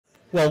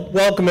Well,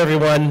 welcome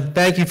everyone.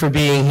 Thank you for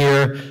being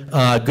here.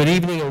 Good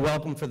evening and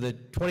welcome for the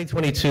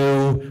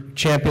 2022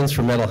 Champions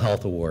for Mental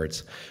Health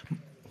Awards.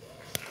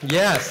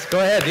 Yes,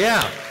 go ahead,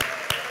 yeah.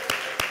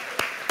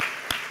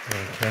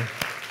 Okay.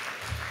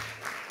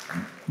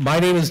 My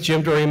name is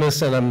Jim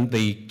Doremus and I'm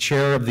the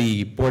chair of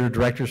the board of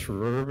directors for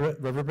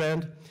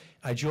Riverbend.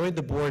 I joined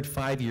the board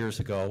 5 years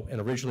ago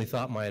and originally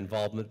thought my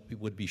involvement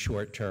would be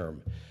short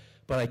term.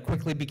 But I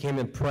quickly became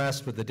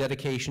impressed with the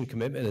dedication,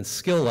 commitment, and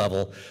skill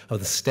level of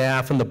the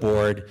staff and the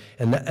board,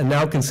 and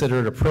now consider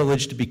it a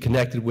privilege to be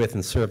connected with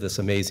and serve this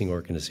amazing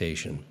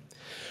organization.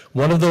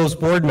 One of those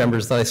board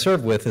members that I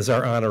serve with is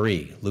our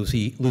honoree,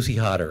 Lucy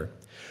Hodder.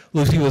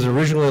 Lucy was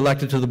originally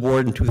elected to the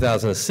board in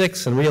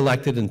 2006 and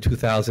re-elected in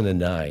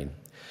 2009.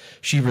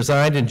 She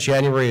resigned in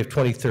January of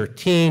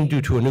 2013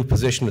 due to a new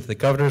position at the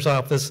governor's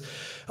office,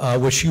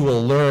 which you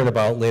will learn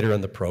about later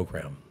in the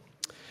program.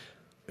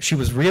 She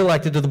was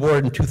re-elected to the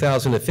board in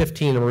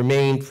 2015 and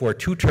remained for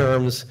 2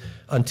 terms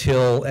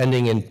until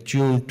ending in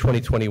June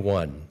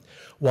 2021.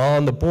 While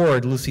on the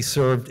board, Lucy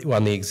served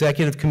on the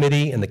executive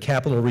committee and the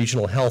Capital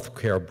Regional Health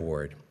Care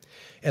Board.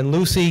 And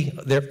Lucy,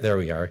 there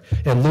we are.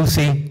 And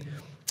Lucy,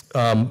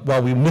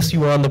 while we miss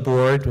you on the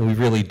board, and we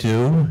really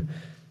do,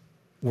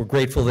 we're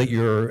grateful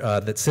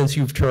that that since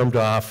you've termed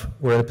off,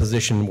 we're in a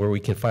position where we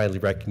can finally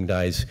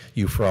recognize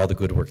you for all the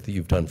good work that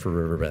you've done for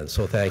Riverbend.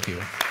 So thank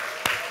you.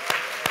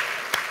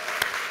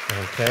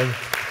 Okay.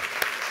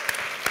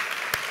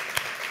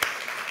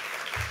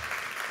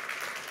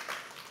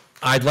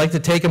 I'd like to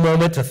take a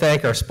moment to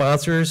thank our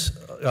sponsors.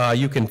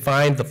 You can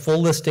find the full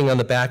listing on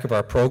the back of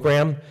our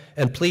program,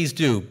 and please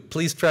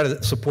try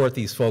to support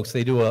these folks.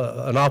 They do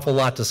an awful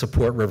lot to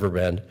support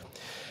Riverbend.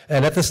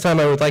 And at this time,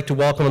 I would like to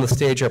welcome on the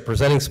stage our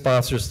presenting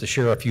sponsors to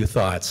share a few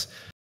thoughts.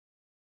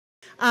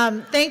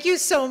 Thank you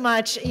so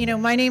much.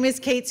 My name is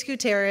Kate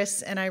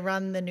Skuteris, and I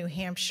run the New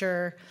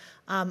Hampshire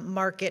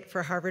market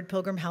for Harvard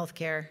Pilgrim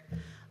Healthcare.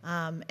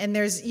 And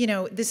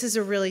this is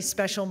a really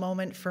special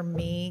moment for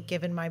me,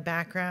 given my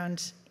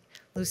background.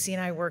 Lucy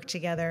and I worked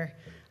together.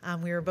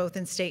 We were both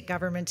in state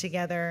government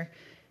together,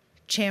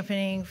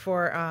 championing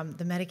for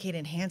the Medicaid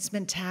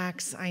enhancement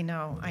tax. I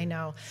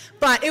know.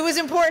 But it was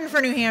important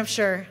for New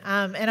Hampshire.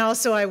 And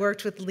also I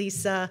worked with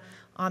Lisa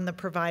on the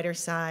provider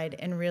side,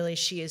 and really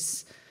she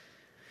is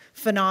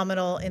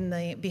phenomenal in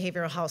the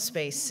behavioral health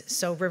space.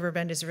 So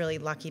Riverbend is really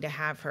lucky to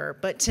have her.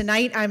 But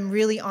tonight I'm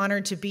really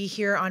honored to be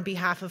here on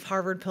behalf of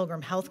Harvard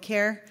Pilgrim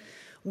Healthcare.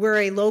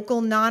 We're a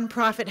local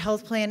nonprofit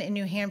health plan in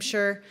New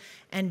Hampshire,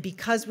 and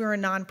because we're a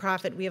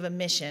nonprofit, we have a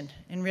mission,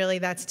 and really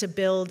that's to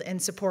build and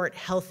support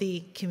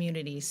healthy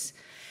communities.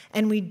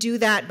 And we do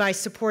that by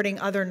supporting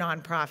other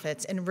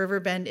nonprofits, and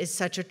Riverbend is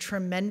such a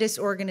tremendous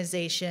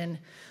organization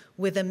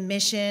with a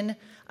mission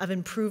of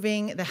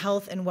improving the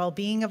health and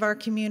well-being of our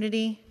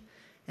community,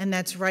 and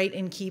that's right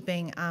in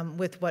keeping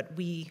with what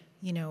we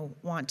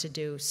want to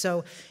do.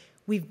 So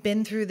we've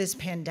been through this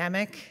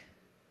pandemic.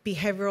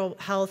 Behavioral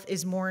health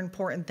is more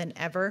important than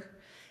ever.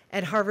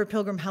 At Harvard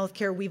Pilgrim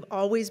Healthcare, we've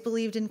always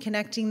believed in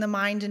connecting the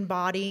mind and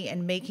body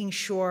and making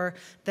sure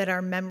that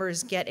our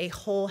members get a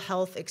whole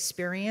health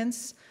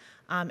experience.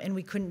 And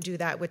we couldn't do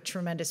that with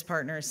tremendous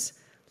partners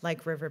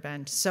like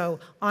Riverbend. So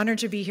honored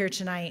to be here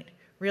tonight.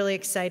 Really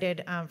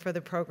excited for the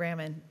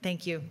program, and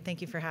thank you.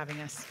 Thank you for having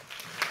us.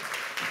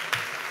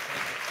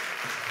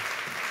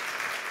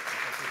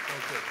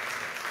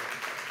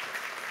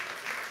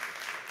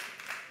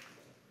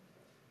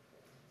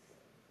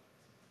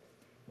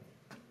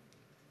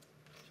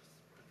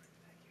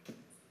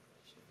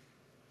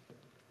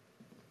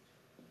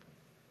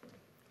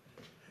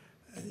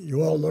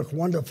 You all look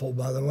wonderful,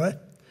 by the way.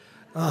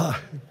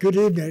 Good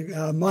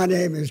evening. My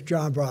name is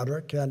John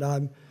Broderick, and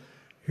I'm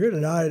here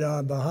tonight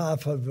on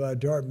behalf of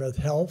Dartmouth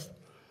Health,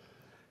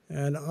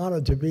 and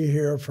honored to be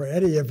here for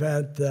any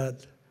event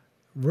that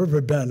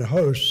Riverbend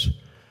hosts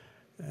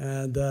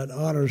and that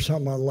honors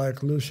someone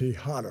like Lucy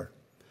Hodder.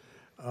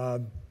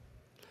 I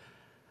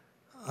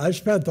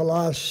spent the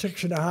last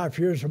 6.5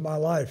 years of my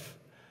life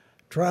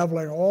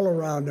traveling all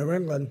around New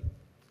England,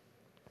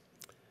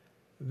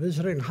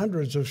 visiting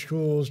hundreds of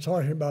schools,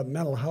 talking about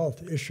mental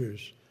health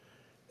issues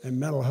and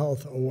mental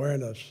health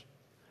awareness.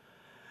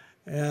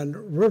 And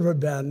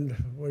Riverbend,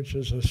 which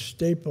is a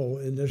staple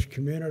in this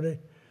community,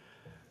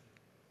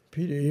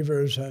 Peter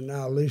Evers and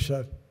now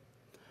Lisa,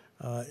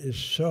 is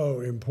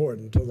so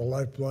important to the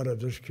lifeblood of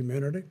this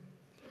community.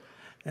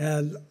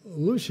 And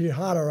Lucy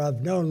Hodder,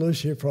 I've known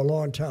Lucy for a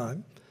long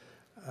time.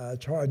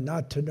 It's hard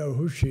not to know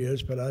who she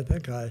is, but I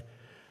think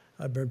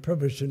I've been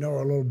privileged to know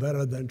her a little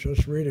better than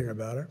just reading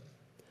about her.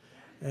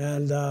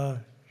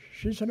 And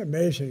she's an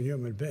amazing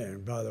human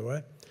being, by the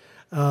way.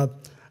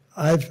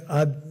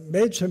 I've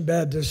made some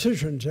bad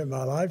decisions in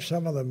my life,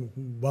 some of them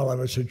while I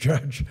was a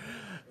judge,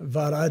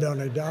 but I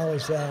don't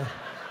acknowledge that.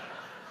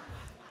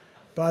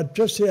 But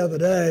just the other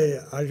day,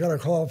 I got a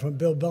call from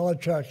Bill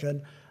Belichick,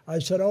 and I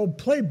said, oh,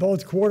 play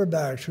both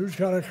quarterbacks. Who's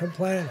going to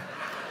complain?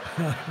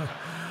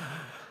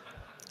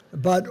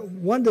 But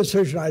one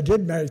decision I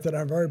did make that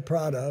I'm very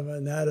proud of,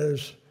 and that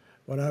is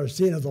when I was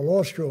dean of the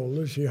law school,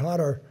 Lucy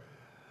Hodder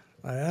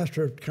I asked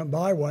her to come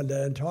by one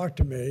day and talk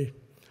to me,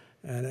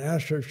 and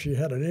asked her if she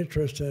had an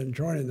interest in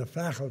joining the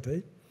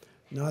faculty.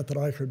 Not that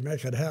I could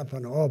make it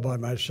happen all by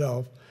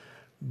myself,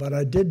 but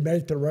I did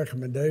make the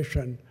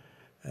recommendation,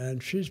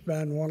 and she's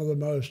been one of the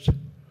most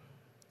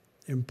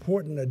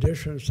important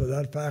additions to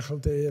that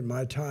faculty in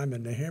my time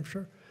in New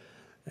Hampshire.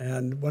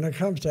 And when it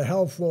comes to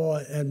health law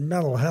and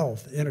mental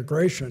health,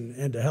 integration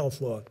into health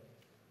law,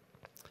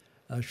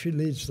 she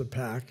leads the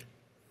pack.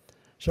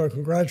 So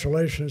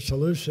congratulations to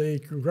Lucy,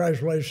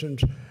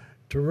 congratulations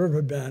to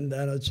Riverbend,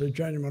 and it's a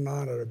genuine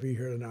honor to be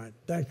here tonight.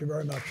 Thank you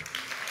very much.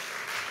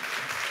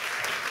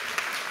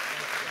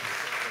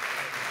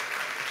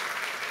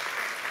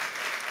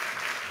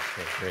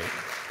 Great.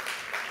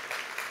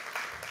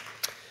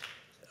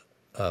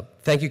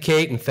 Thank you,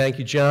 Kate, and thank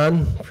you,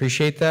 John.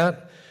 Appreciate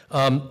that.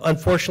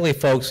 Unfortunately,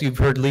 folks, you've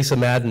heard Lisa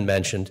Madden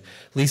mentioned.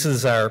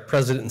 Lisa's our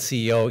president and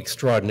CEO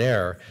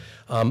extraordinaire,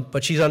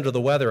 but she's under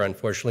the weather,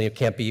 unfortunately, and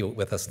can't be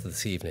with us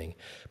this evening.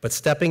 But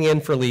stepping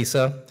in for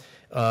Lisa,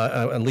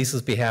 on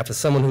Lisa's behalf, is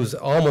someone who's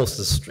almost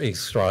as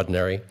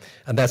extraordinary,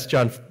 and that's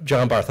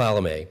John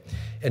Bartholomew.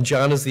 And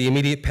John is the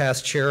immediate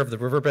past chair of the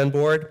Riverbend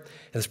Board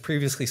and has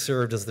previously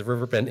served as the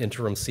Riverbend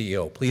interim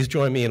CEO. Please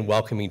join me in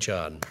welcoming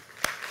John.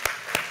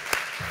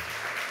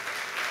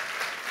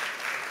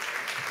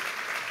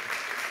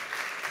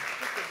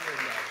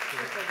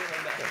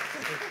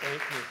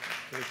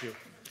 Thank you.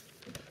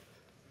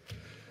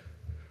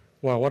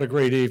 Wow, what a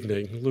great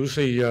evening.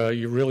 Lucy,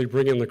 you really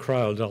bring in the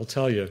crowd, I'll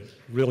tell you.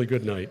 Really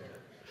good night.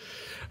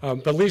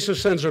 But Lisa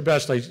sends her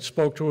best. I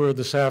spoke to her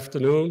this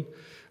afternoon,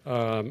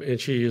 and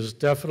she is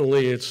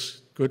definitely,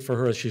 it's good for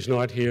her she's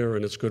not here,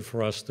 and it's good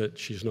for us that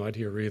she's not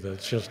here either.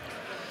 It's just,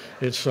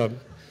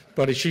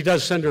 but she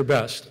does send her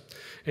best.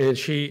 And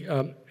she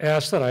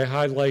asked that I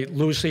highlight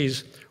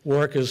Lucy's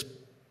work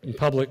in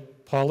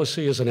public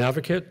policy as an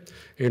advocate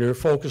and her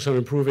focus on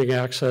improving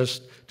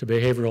access to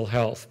behavioral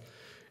health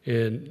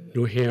in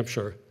New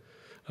Hampshire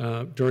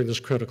during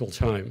this critical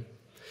time.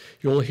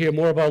 You'll hear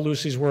more about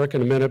Lucy's work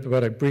in a minute,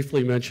 but I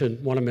briefly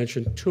want to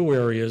mention two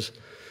areas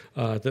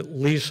that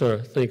Lisa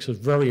thinks is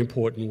very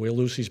important, where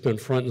Lucy's been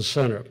front and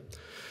center.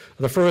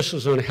 The first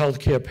is on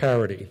healthcare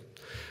parity,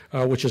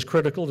 which is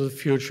critical to the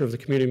future of the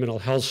community mental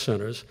health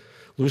centers.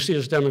 Lucy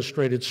has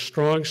demonstrated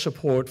strong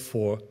support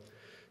for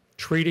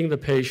treating the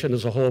patient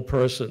as a whole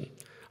person.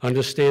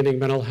 Understanding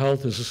mental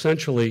health is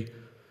essential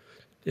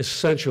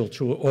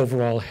to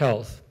overall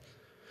health.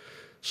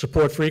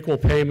 Support for equal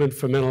payment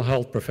for mental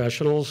health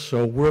professionals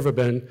so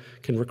Riverbend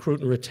can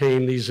recruit and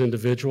retain these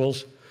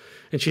individuals.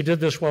 And she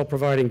did this while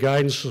providing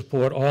guidance and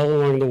support all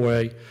along the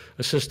way,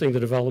 assisting the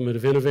development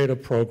of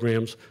innovative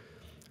programs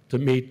to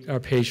meet our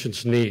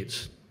patients'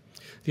 needs.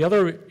 The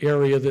other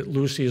area that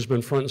Lucy has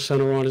been front and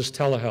center on is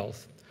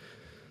telehealth.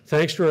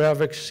 Thanks to her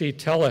advocacy,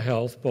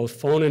 telehealth, both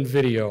phone and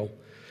video,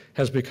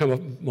 has become a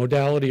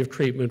modality of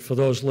treatment for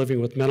those living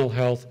with mental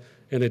health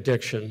and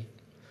addiction.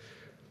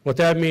 What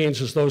that means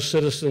is those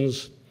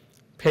citizens,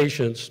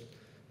 patients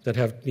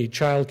that need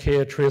child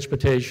care,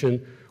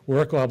 transportation,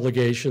 work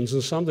obligations,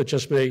 and some that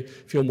just may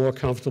feel more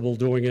comfortable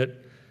doing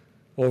it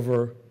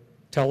over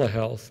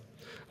telehealth.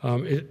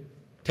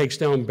 It takes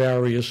down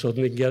barriers so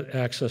they can get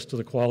access to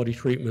the quality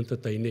treatment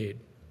that they need.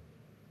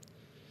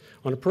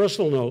 On a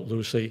personal note,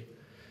 Lucy,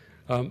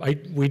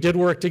 we did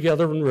work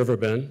together in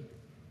Riverbend,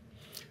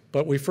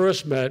 but we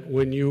first met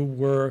when you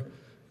were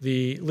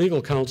the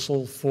legal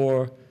counsel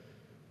for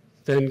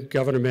then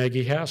Governor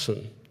Maggie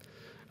Hassan.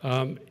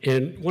 And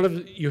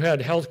you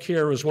had health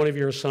care as one of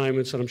your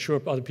assignments, and I'm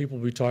sure other people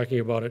will be talking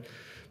about it,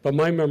 but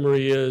my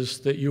memory is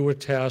that you were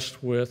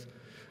tasked with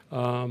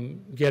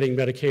getting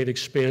Medicaid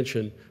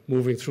expansion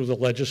moving through the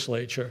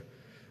legislature.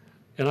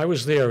 And I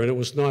was there, and it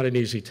was not an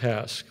easy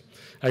task.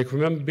 I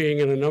remember being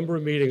in a number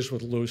of meetings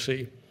with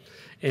Lucy,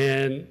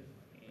 and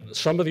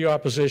some of the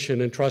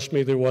opposition, and trust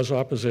me, there was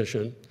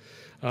opposition,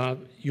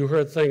 you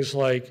heard things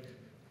like,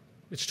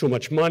 it's too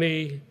much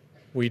money,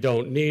 we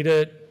don't need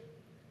it,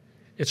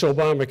 it's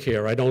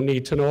Obamacare, I don't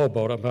need to know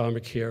about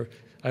Obamacare,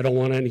 I don't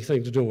want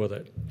anything to do with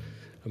it.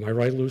 Am I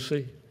right,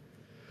 Lucy?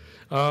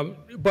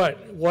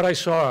 But what I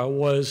saw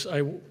was,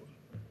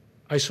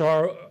 I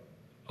saw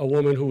a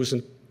woman who was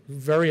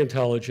very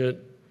intelligent,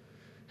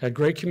 had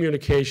great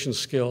communication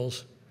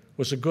skills,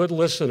 was a good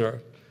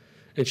listener,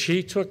 and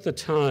she took the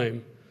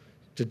time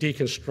to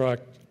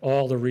deconstruct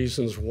all the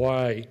reasons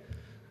why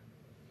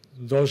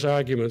those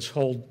arguments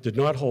did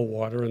not hold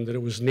water and that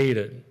it was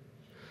needed.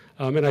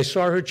 And I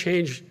saw her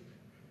change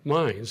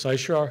minds. I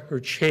saw her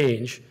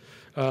change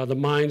the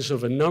minds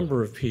of a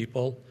number of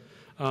people.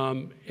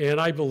 And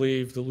I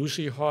believe that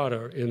Lucy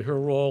Hodder, in her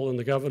role in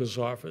the governor's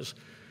office,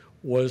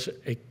 was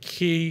a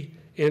key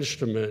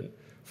instrument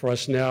for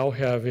us now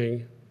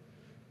having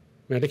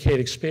Medicaid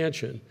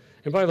expansion.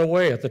 And by the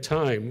way, at the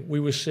time,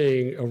 we were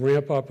seeing a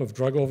ramp up of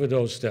drug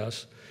overdose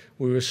deaths.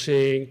 We were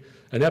seeing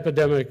an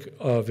epidemic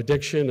of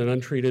addiction and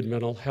untreated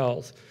mental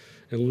health.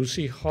 And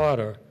Lucy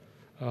Hodder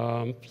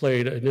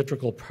played an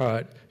integral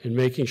part in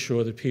making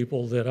sure that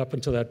people that up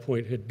until that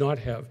point had not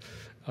had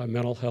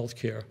mental health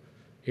care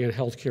and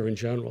health care in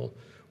general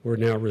we're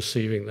now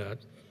receiving that.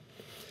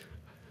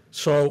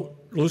 So,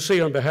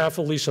 Lucy, on behalf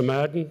of Lisa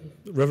Madden,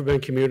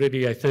 Riverbend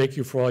community, I thank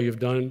you for all you've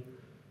done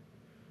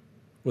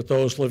with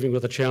those living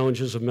with the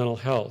challenges of mental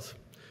health.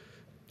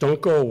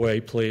 Don't go away,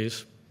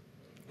 please.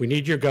 We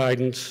need your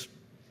guidance,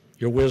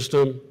 your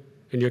wisdom,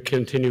 and your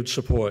continued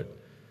support.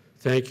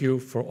 Thank you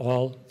for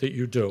all that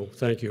you do.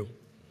 Thank you.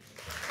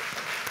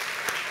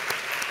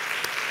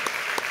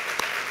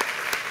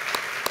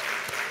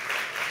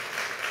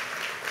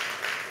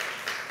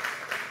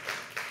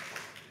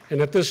 And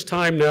at this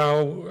time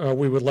now,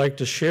 we would like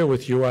to share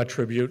with you our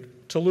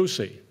tribute to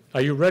Lucy.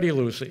 Are you ready,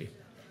 Lucy?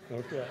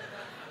 Okay.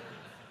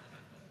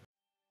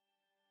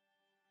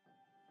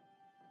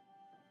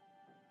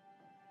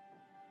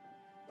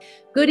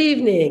 Good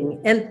evening,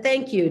 and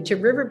thank you to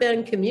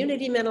Riverbend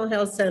Community Mental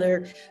Health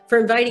Center for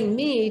inviting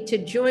me to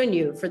join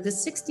you for the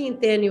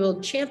 16th Annual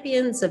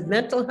Champions of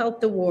Mental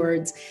Health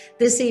Awards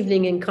this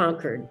evening in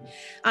Concord.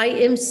 I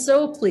am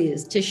so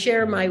pleased to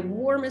share my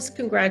warmest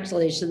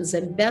congratulations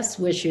and best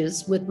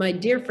wishes with my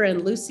dear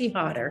friend Lucy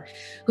Hodder,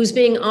 who's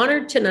being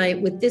honored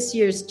tonight with this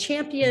year's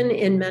Champion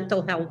in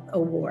Mental Health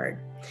Award.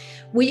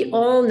 We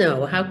all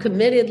know how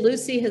committed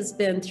Lucy has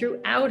been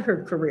throughout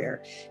her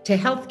career to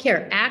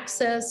healthcare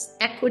access,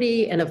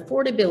 equity, and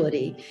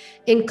affordability,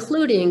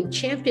 including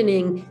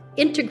championing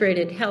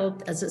integrated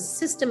health as a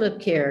system of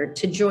care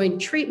to join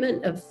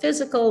treatment of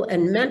physical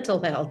and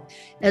mental health,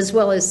 as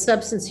well as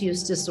substance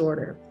use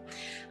disorder.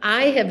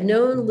 I have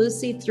known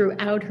Lucy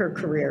throughout her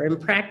career in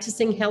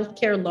practicing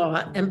healthcare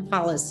law and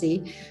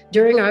policy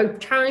during our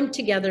time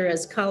together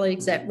as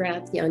colleagues at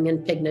Rath, Young, and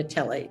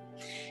Pignatelli.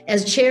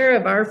 As chair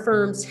of our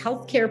firm's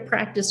healthcare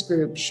practice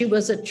group, she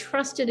was a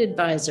trusted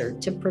advisor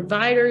to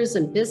providers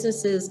and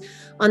businesses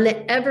on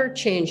the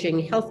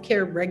ever-changing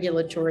healthcare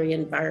regulatory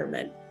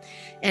environment.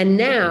 And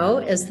now,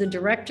 as the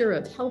Director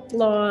of Health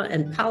Law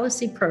and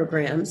Policy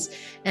Programs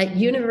at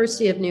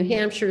University of New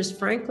Hampshire's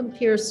Franklin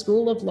Pierce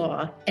School of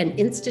Law and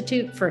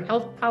Institute for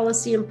Health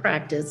Policy and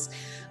Practice,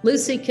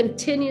 Lucy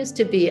continues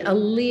to be a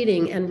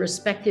leading and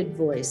respected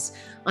voice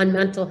on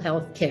mental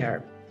health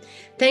care.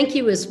 Thank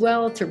you as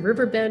well to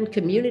Riverbend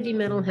Community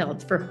Mental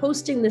Health for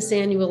hosting this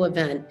annual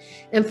event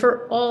and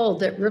for all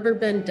that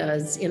Riverbend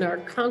does in our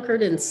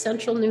Concord and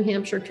Central New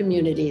Hampshire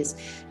communities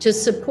to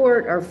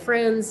support our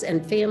friends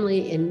and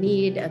family in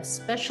need of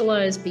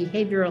specialized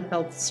behavioral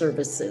health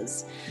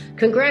services.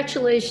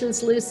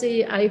 Congratulations,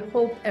 Lucy. I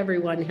hope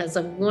everyone has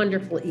a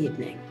wonderful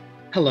evening.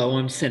 Hello,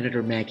 I'm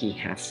Senator Maggie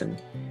Hassan.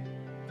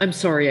 I'm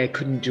sorry I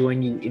couldn't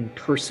join you in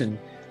person,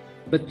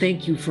 but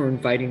thank you for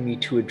inviting me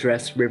to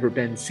address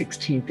Riverbend's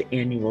 16th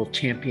Annual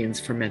Champions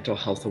for Mental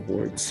Health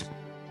Awards.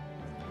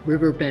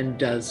 Riverbend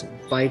does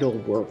vital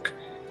work,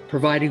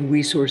 providing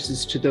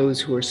resources to those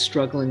who are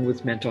struggling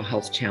with mental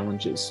health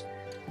challenges,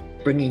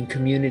 bringing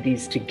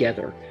communities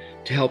together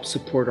to help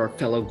support our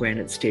fellow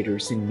Granite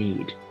Staters in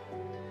need.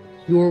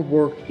 Your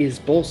work is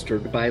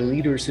bolstered by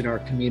leaders in our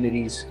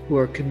communities who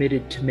are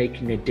committed to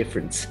making a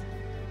difference,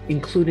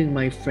 including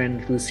my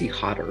friend Lucy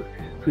Hodder,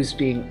 who's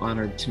being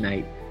honored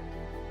tonight.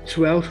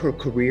 Throughout her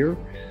career,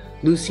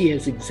 Lucy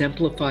has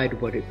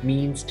exemplified what it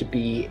means to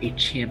be a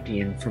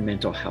champion for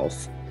mental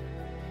health.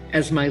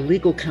 As my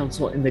legal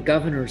counsel in the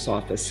governor's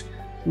office,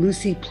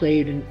 Lucy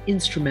played an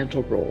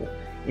instrumental role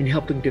in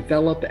helping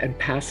develop and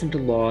pass into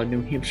law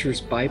New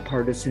Hampshire's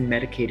bipartisan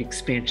Medicaid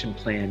expansion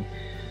plan,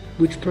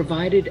 which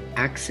provided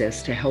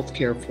access to health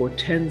care for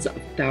tens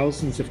of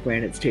thousands of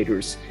Granite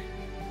Staters,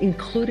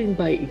 including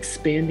by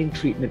expanding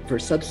treatment for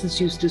substance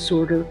use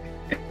disorder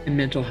and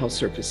mental health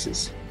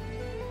services.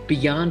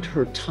 Beyond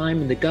her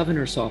time in the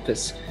governor's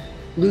office,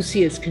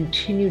 Lucy has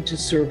continued to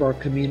serve our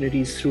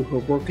communities through her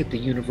work at the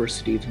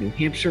University of New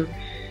Hampshire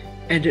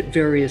and at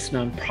various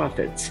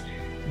nonprofits,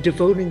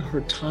 devoting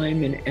her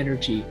time and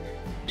energy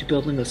to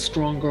building a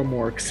stronger,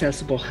 more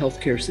accessible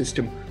healthcare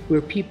system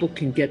where people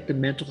can get the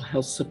mental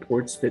health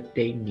supports that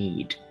they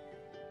need.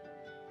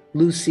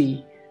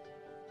 Lucy,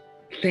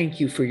 thank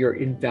you for your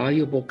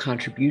invaluable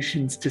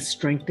contributions to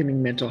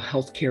strengthening mental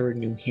health care in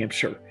New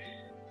Hampshire.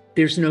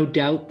 There's no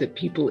doubt that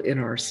people in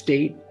our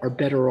state are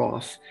better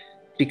off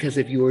because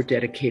of your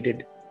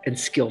dedicated and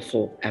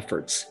skillful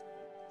efforts.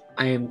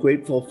 I am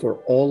grateful for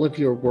all of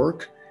your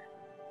work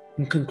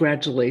and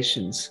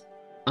congratulations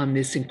on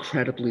this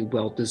incredibly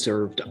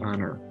well-deserved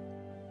honor.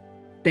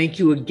 Thank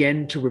you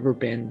again to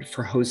Riverbend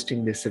for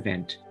hosting this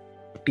event.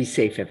 Be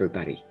safe,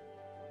 everybody.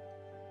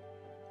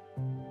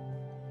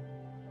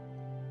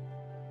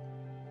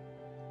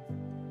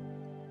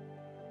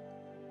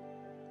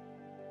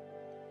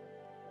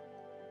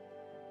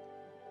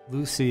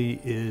 Lucy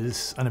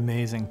is an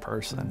amazing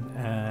person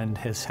and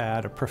has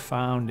had a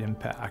profound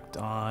impact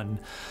on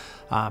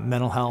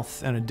mental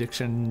health and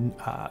addiction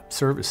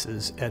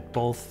services at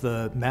both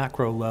the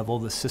macro level,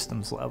 the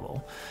systems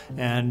level,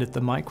 and at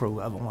the micro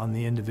level, on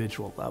the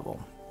individual level.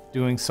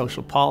 Doing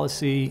social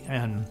policy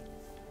and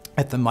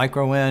at the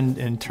micro end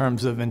in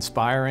terms of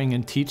inspiring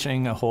and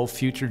teaching a whole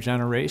future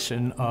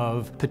generation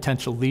of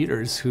potential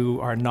leaders who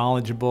are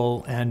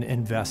knowledgeable and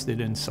invested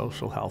in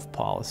social health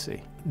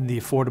policy. the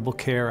Affordable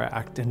Care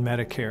Act and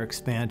Medicare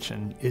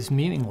expansion is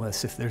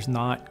meaningless if there's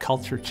not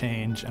culture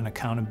change and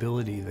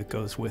accountability that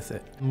goes with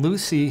it.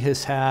 Lucy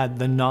has had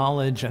the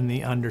knowledge and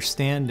the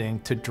understanding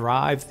to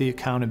drive the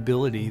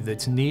accountability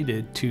that's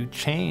needed to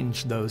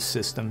change those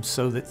systems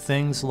so that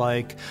things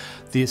like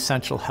the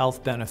essential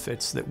health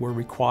benefits that were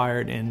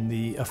required in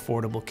the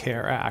Affordable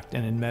Care Act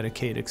and in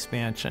Medicaid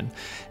expansion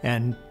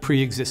and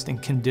pre-existing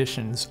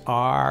conditions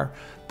are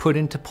put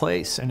into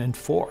place and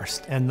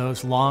enforced, and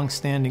those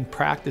long-standing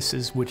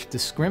practices which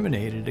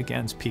discriminated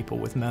against people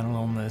with mental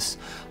illness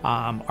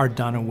are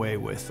done away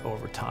with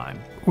over time.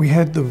 We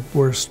had the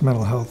worst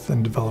mental health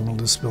and developmental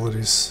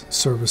disabilities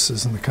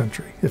services in the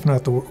country. If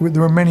not the worst,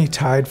 there were many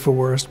tied for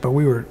worst, but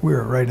we were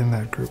right in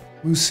that group.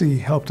 Lucy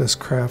helped us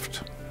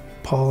craft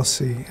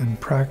policy and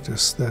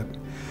practice that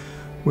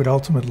would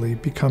ultimately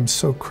become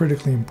so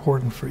critically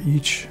important for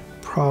each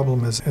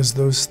problem as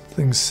those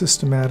things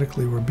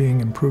systematically were being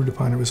improved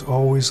upon. It was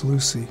always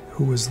Lucy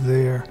who was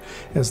there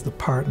as the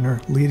partner,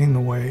 leading the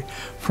way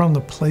from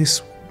the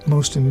place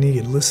most in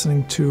need,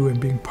 listening to and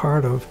being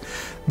part of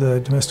the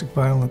domestic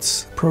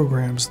violence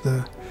programs,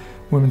 the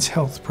women's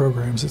health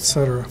programs,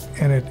 etc.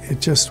 And it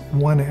just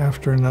one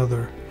after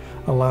another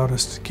allowed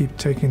us to keep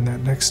taking that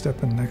next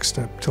step and next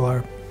step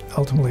till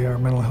ultimately our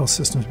mental health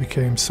systems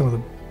became some of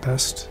the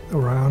best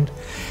around.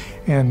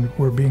 And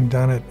were being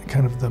done at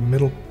kind of the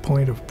middle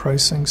point of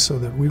pricing so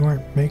that we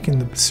weren't making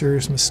the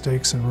serious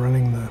mistakes in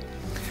running the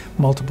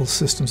multiple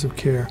systems of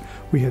care.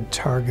 We had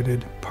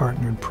targeted,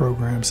 partnered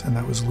programs, and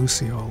that was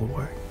Lucy all the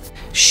way.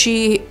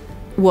 She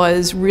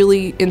was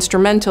really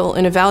instrumental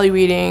in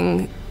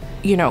evaluating,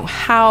 you know,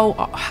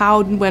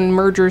 how when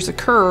mergers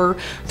occur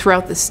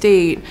throughout the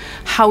state,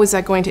 how is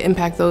that going to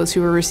impact those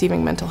who are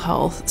receiving mental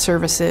health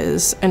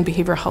services and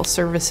behavioral health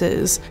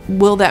services?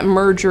 Will that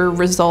merger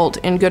result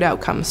in good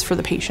outcomes for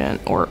the patient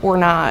or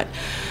not?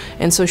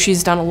 And so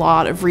she's done a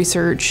lot of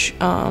research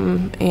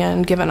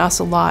and given us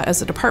a lot,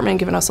 as a department,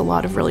 given us a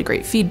lot of really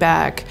great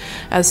feedback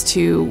as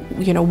to,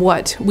 you know,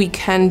 what we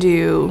can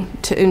do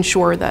to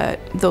ensure that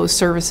those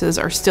services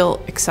are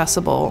still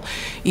accessible,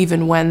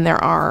 even when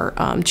there are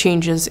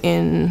changes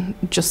in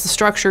just the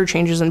structure,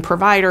 changes in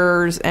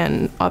providers,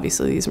 and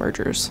obviously these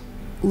mergers.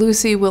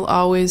 Lucy will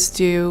always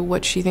do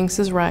what she thinks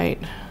is right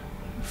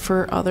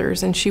for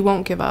others, and she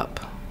won't give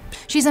up.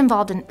 She's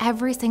involved in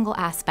every single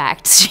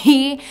aspect.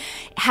 She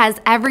has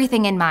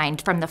everything in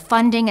mind, from the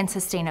funding and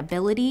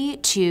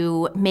sustainability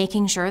to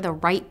making sure the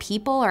right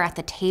people are at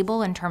the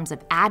table in terms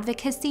of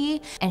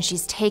advocacy. And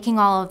she's taking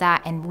all of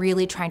that and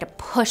really trying to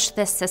push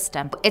this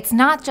system. It's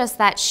not just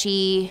that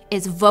she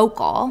is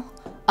vocal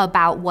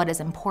about what is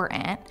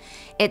important,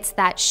 it's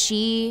that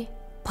she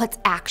puts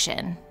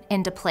action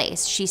into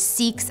place. She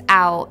seeks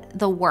out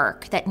the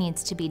work that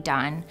needs to be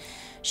done.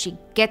 She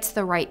gets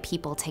the right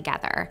people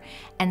together.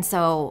 And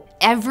so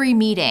every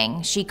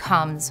meeting, she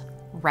comes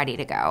ready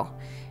to go.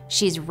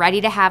 She's ready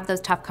to have those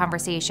tough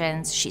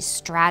conversations. She's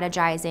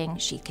strategizing.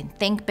 She can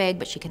think big,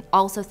 but she can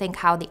also think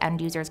how the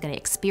end user is going to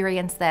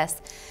experience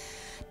this.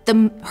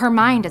 Her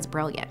mind is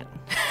brilliant.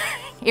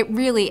 It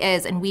really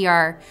is. And we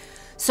are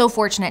so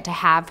fortunate to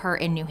have her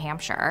in New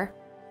Hampshire.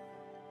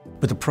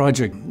 But the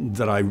project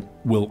that I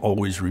will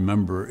always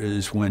remember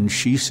is when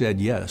she said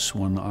yes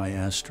when I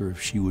asked her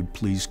if she would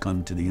please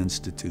come to the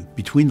Institute.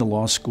 Between the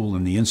law school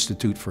and the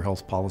Institute for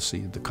Health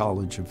Policy at the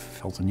College of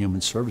Health and Human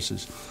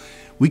Services,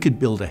 we could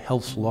build a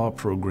health law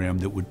program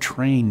that would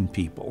train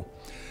people,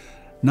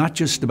 not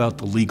just about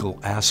the legal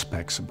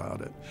aspects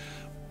about it,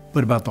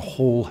 but about the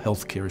whole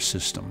healthcare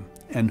system.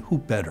 And who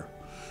better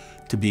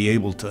to be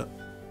able to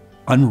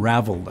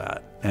unravel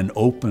that and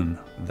open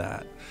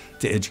that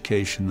to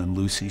education than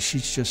Lucy.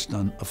 She's just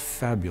done a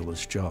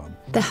fabulous job.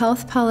 The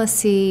health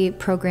policy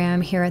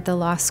program here at the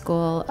law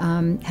school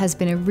has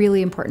been a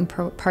really important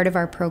part of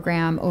our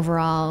program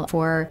overall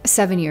for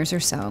 7 years or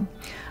so.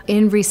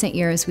 In recent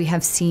years, we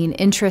have seen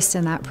interest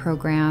in that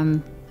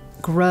program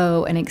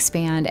grow and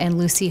expand, and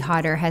Lucy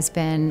Hodder has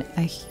been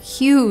a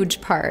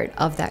huge part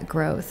of that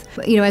growth.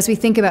 You know, as we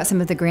think about some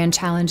of the grand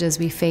challenges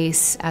we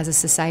face as a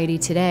society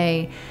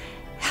today,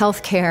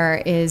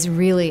 healthcare is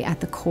really at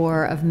the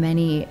core of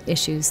many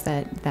issues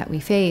that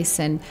we face.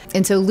 And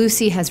so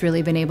Lucy has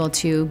really been able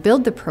to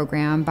build the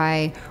program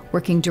by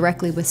working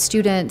directly with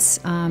students,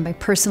 by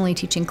personally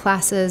teaching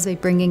classes, by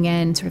bringing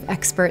in sort of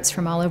experts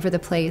from all over the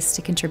place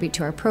to contribute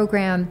to our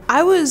program.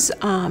 I was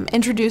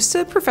introduced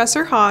to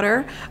Professor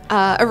Hodder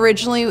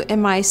originally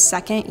in my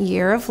second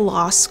year of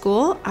law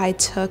school. I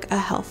took a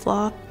health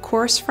law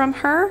course from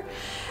her,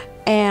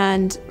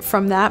 and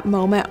from that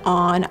moment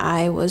on,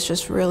 I was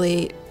just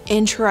really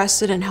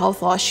interested in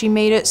health law. She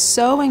made it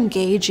so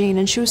engaging,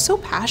 and she was so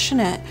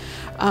passionate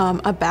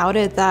about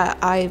it that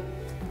I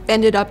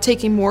ended up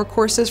taking more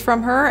courses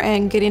from her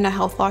and getting a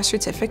health law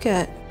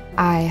certificate.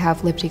 I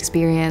have lived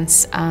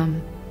experience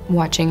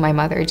watching my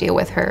mother deal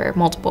with her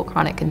multiple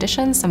chronic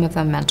conditions, some of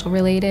them mental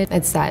related.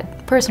 It's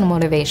that personal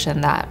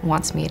motivation that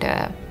wants me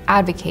to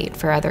advocate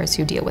for others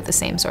who deal with the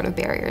same sort of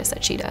barriers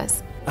that she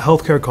does.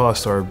 Healthcare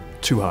costs are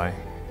too high,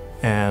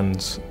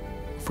 and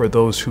for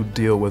those who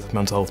deal with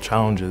mental health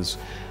challenges,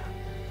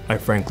 I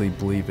frankly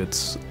believe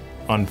it's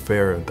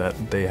unfair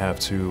that they have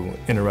to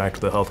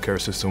interact with the healthcare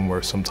system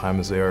where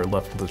sometimes they are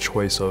left with the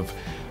choice of,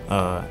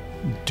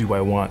 do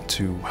I want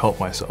to help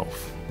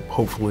myself?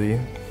 Hopefully,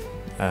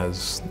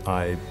 as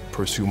I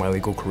pursue my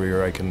legal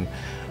career, I can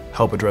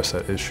help address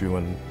that issue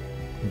and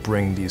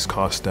bring these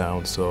costs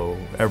down so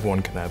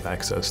everyone can have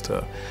access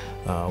to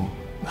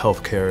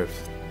health care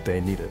if they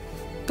need it.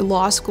 The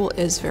law school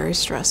is very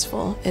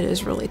stressful. It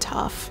is really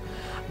tough.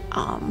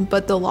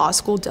 But the law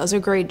school does a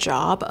great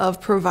job of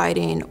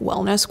providing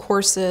wellness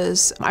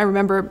courses. I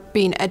remember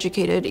being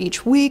educated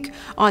each week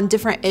on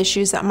different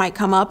issues that might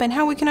come up and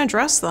how we can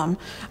address them.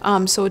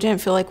 So it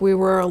didn't feel like we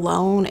were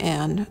alone,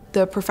 and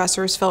the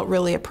professors felt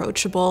really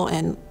approachable,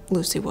 and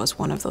Lucy was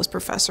one of those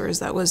professors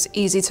that was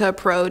easy to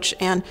approach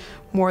and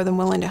more than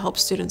willing to help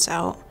students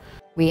out.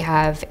 We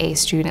have a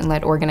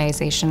student-led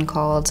organization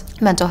called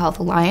Mental Health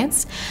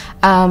Alliance,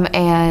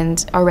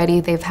 and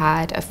already they've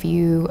had a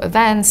few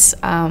events,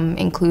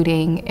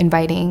 including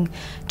inviting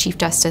Chief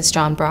Justice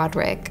John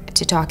Broderick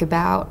to talk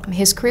about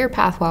his career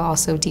path while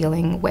also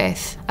dealing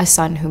with a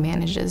son who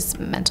manages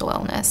mental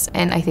illness.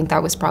 And I think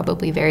that was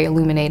probably very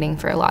illuminating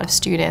for a lot of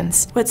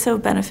students. What's so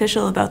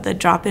beneficial about the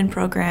drop-in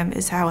program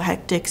is how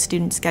hectic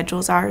student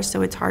schedules are,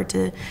 so it's hard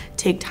to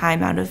take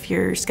time out of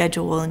your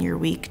schedule and your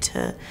week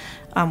to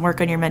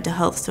work on your mental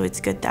health. So it's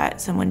good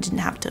that someone didn't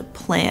have to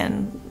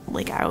plan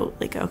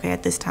okay,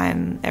 at this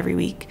time every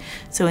week.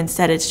 So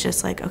instead it's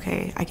just like,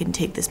 okay, I can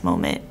take this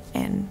moment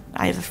and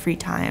I have a free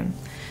time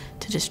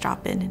to just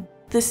drop in.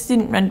 The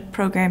student-run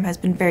program has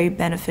been very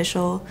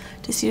beneficial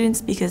to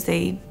students because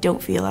they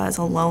don't feel as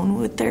alone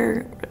with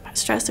their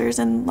stressors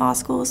in law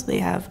school, so they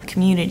have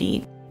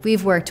community.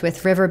 We've worked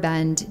with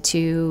Riverbend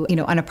to,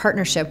 on a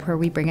partnership where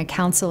we bring a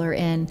counselor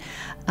in,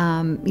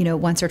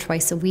 once or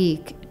twice a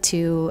week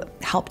to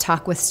help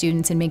talk with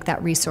students and make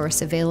that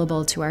resource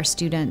available to our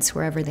students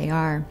wherever they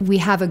are. We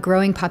have a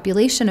growing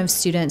population of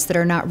students that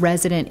are not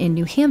resident in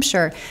New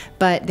Hampshire,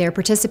 but they're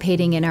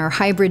participating in our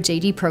hybrid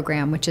JD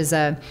program, which is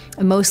a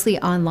mostly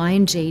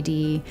online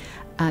JD.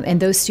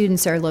 And those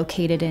students are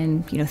located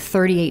in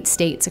 38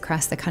 states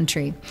across the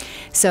country.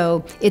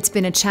 So it's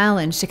been a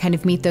challenge to kind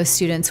of meet those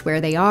students where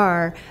they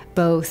are,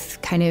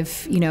 both kind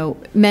of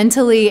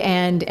mentally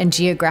and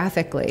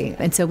geographically.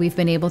 And so we've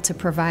been able to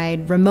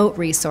provide remote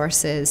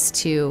resources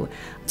to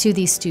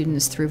these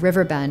students through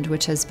Riverbend,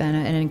 which has been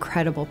an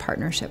incredible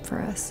partnership for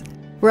us.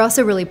 We're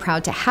also really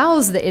proud to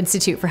house the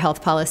Institute for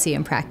Health Policy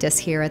and Practice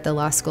here at the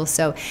law school,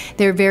 so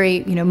they're very,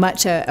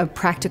 much a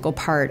practical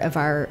part of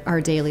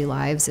our daily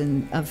lives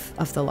and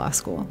of the law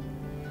school.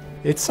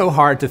 It's so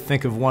hard to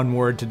think of one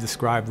word to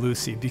describe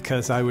Lucy,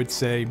 because I would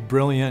say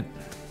brilliant,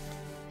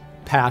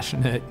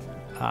 passionate,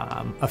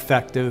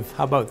 effective.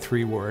 How about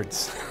 3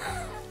 words?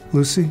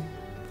 Lucy,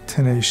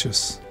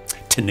 tenacious.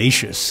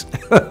 Tenacious.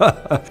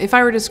 If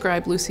I were to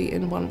describe Lucy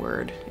in one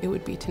word, it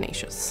would be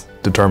tenacious.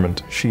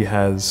 Determined. She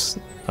has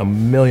a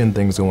million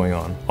things going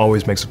on.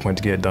 Always makes a point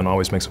to get it done.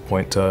 Always makes a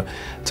point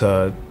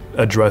to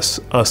address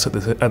us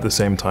at the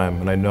same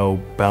time. And I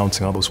know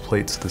balancing all those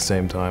plates at the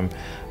same time,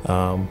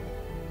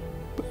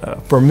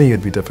 for me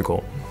it'd be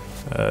difficult.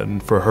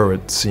 And for her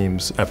it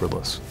seems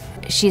effortless.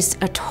 She's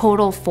a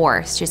total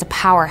force. She's a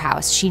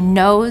powerhouse. She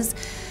knows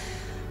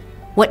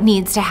what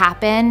needs to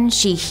happen.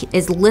 She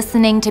is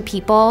listening to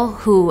people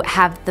who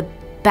have the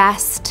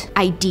best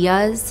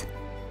ideas.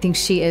 I think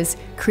she is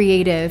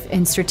creative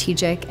and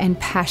strategic and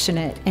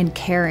passionate and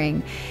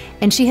caring.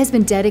 And she has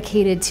been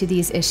dedicated to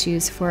these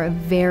issues for a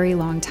very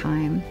long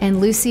time.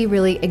 And Lucy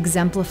really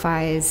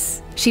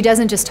exemplifies, she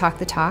doesn't just talk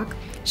the talk,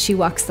 she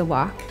walks the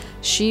walk.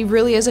 She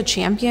really is a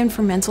champion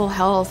for mental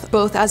health,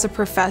 both as a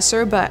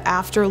professor, but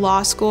after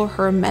law school,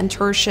 her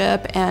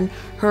mentorship and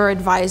her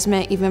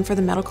advisement, even for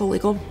the Medical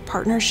Legal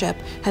Partnership,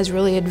 has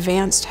really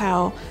advanced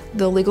how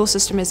the legal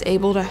system is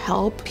able to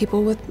help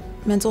people with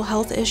mental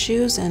health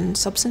issues and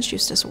substance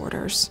use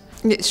disorders.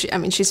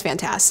 She's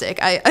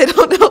fantastic. I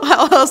don't know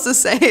how else to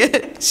say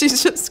it.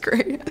 She's just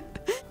great.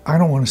 I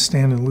don't want to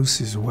stand in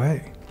Lucy's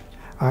way.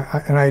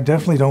 And I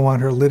definitely don't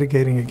want her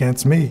litigating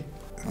against me.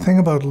 The thing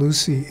about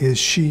Lucy is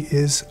she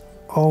is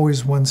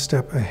always one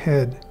step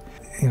ahead.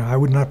 I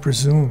would not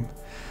presume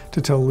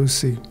to tell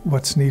Lucy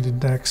what's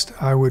needed next.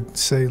 I would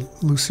say,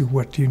 Lucy,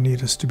 what do you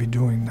need us to be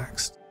doing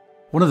next?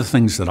 One of the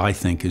things that I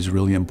think is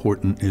really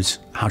important is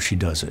how she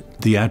does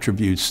it, the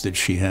attributes that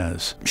she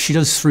has. She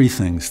does 3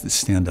 things that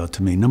stand out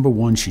to me. Number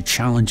 1, she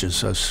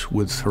challenges us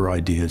with her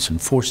ideas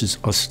and forces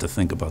us to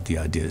think about the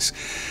ideas.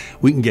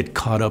 We can get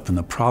caught up in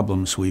the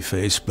problems we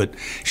face, but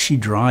she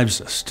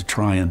drives us to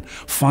try and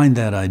find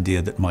that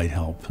idea that might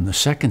help. And the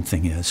second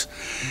thing is,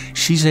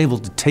 she's able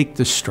to take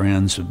the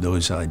strands of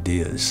those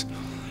ideas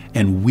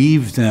and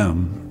weave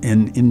them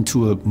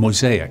into a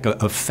mosaic,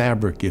 a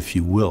fabric, if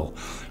you will,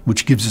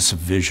 which gives us a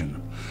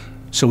vision.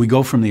 So we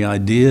go from the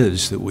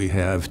ideas that we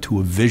have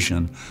to a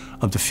vision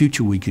of the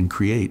future we can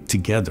create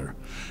together.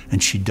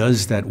 And she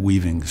does that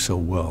weaving so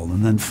well.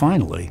 And then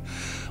finally,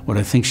 what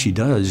I think she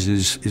does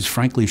is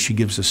frankly, she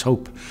gives us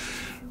hope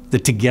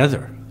that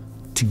together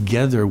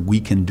together we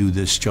can do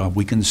this job.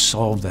 We can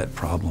solve that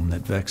problem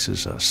that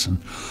vexes us. And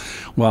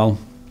while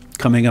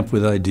coming up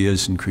with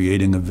ideas and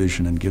creating a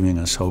vision and giving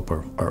us hope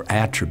are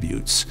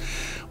attributes,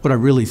 what I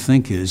really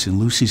think is, in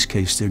Lucy's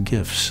case, they're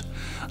gifts.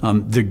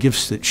 They're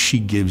gifts that she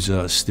gives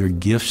us. They're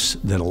gifts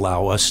that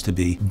allow us to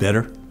be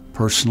better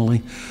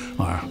personally,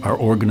 our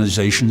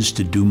organizations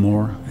to do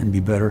more and be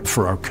better,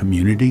 for our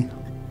community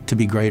to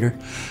be greater,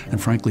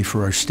 and frankly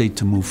for our state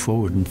to move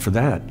forward. And for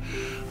that,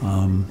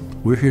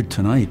 we're here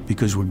tonight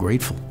because we're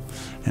grateful.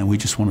 And we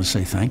just want to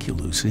say thank you,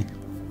 Lucy.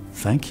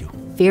 Thank you.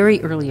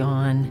 Very early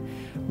on,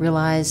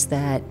 realized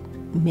that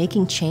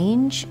making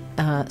change,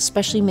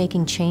 especially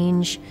making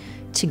change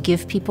to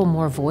give people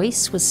more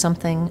voice, was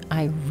something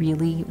I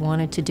really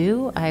wanted to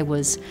do. I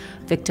was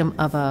victim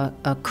of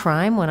a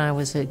crime when I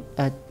was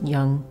a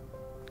young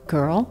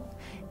girl,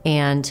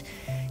 and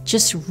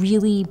just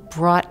really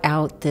brought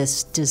out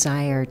this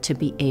desire to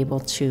be able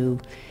to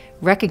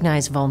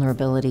recognize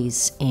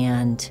vulnerabilities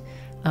and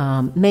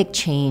make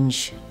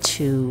change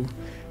to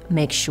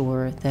make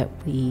sure that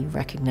we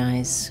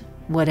recognize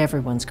what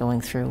everyone's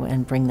going through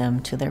and bring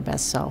them to their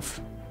best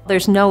self.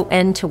 There's no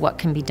end to what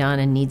can be done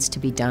and needs to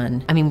be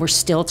done. I mean, we're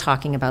still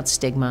talking about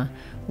stigma.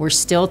 We're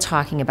still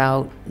talking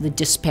about the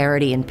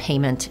disparity in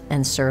payment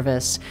and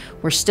service.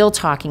 We're still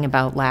talking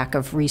about lack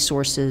of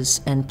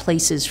resources and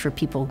places for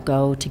people to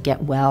go to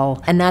get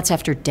well. And that's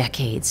after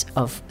decades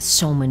of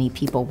so many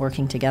people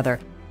working together.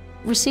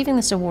 Receiving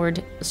this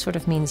award sort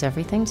of means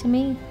everything to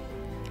me.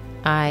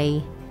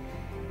 I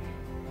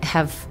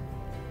have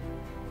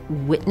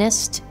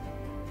witnessed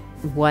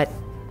what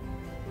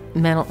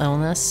mental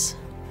illness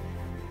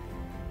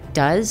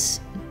does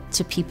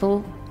to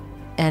people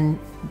and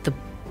the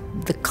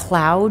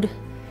cloud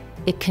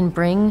it can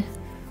bring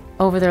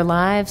over their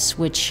lives,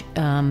 which,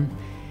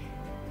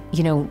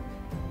 you know,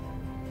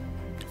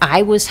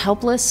 I was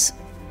helpless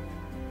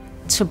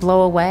to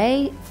blow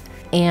away.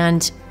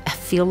 And I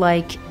feel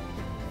like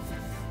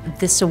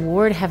this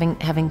award,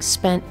 having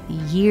spent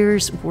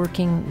years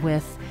working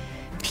with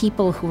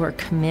people who are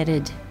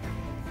committed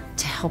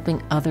to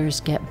helping others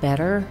get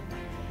better,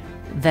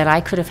 that I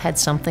could have had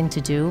something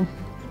to do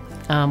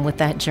with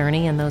that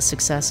journey and those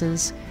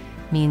successes,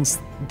 means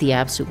the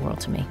absolute world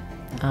to me.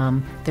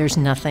 There's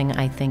nothing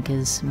I think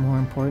is more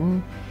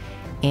important,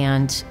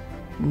 and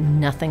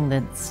nothing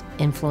that's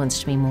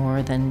influenced me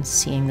more than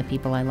seeing the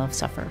people I love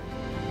suffer.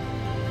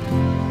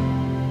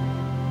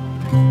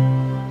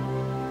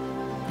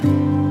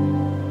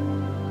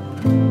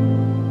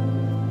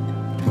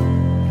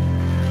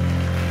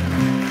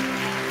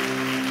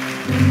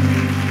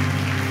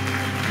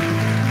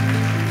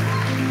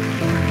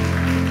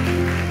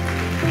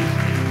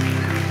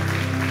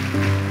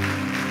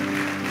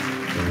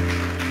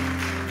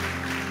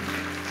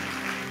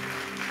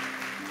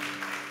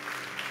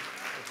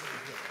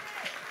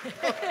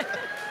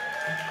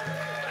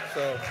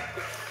 So,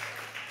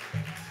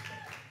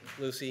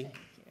 Lucy,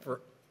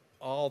 for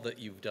all that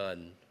you've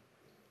done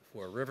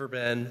for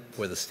Riverbend,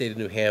 for the state of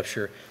New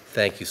Hampshire,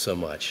 thank you so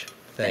much.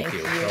 Thank you.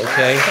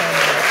 Okay?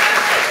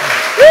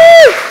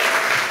 Woo!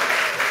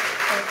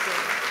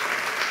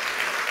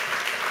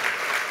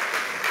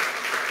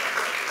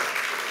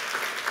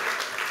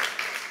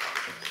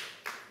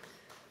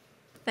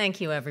 Thank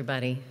you,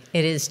 everybody.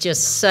 It is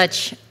just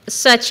such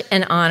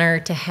an honor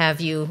to have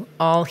you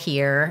all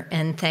here,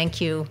 and thank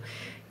you,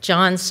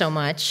 John, so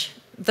much.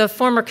 The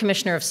former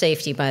Commissioner of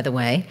Safety, by the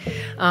way,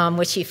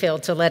 which he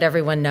failed to let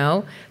everyone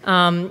know,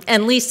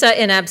 and Lisa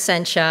in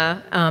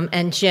absentia,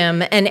 and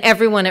Jim, and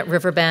everyone at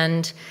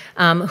Riverbend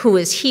who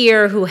is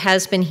here, who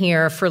has been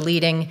here, for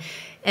leading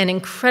an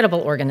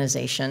incredible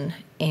organization,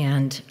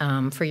 and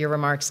for your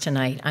remarks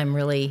tonight. I'm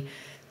really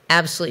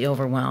absolutely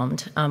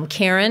overwhelmed.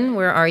 Karen,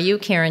 where are you?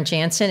 Karen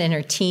Jansen and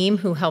her team,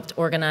 who helped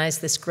organize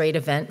this great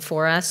event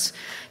for us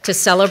to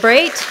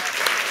celebrate.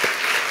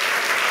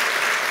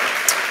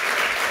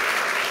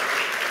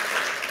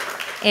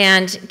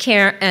 And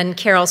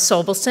Carol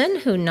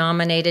Sobelson, who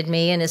nominated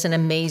me and is an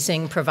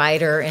amazing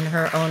provider in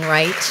her own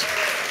right.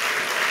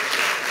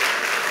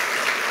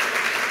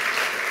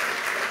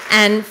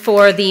 And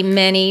for the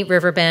many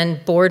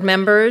Riverbend board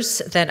members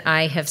that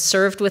I have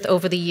served with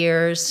over the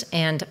years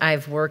and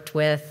I've worked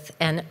with,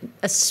 and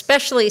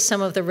especially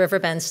some of the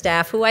Riverbend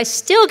staff who I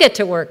still get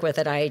to work with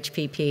at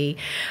IHPP.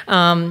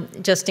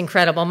 Just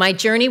incredible. My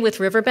journey with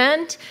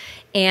Riverbend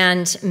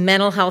and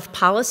mental health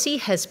policy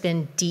has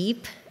been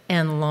deep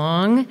and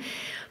long.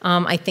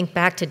 I think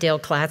back to Dale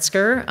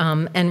Klatzker,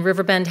 and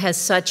Riverbend has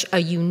such a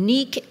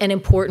unique and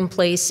important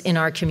place in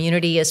our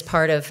community as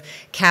part of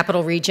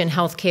Capital Region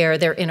Healthcare.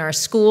 They're in our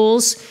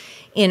schools,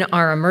 in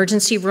our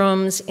emergency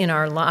rooms, in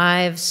our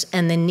lives,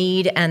 and the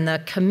need and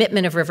the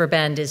commitment of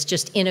Riverbend is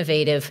just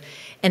innovative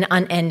and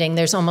unending.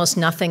 There's almost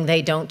nothing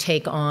they don't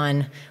take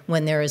on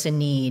when there is a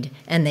need,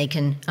 and they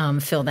can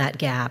fill that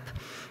gap.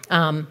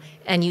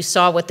 And you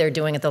saw what they're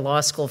doing at the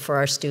law school for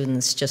our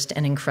students, just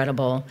an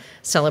incredible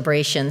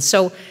celebration.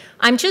 So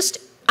I'm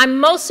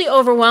mostly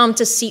overwhelmed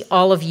to see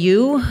all of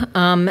you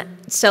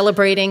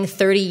celebrating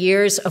 30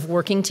 years of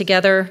working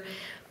together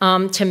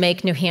to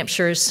make New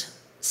Hampshire's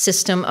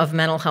system of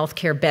mental health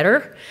care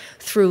better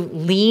through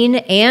lean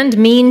and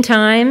mean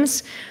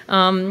times,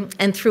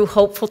 and through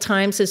hopeful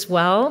times as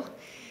well.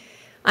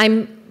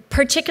 I'm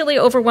particularly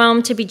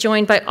overwhelmed to be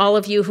joined by all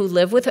of you who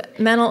live with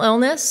mental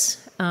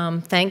illness.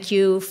 Thank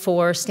you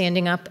for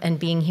standing up and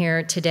being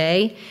here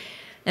today.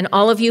 And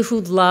all of you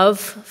who love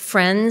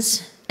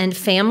friends and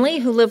family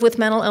who live with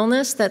mental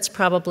illness, that's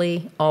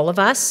probably all of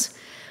us,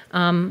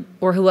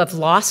 or who have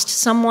lost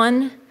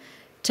someone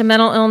to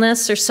mental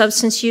illness or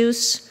substance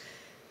use.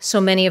 So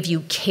many of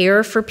you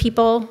care for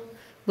people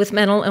with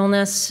mental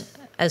illness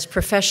as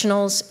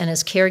professionals and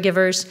as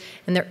caregivers.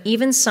 And there are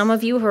even some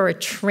of you who are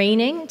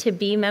training to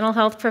be mental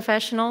health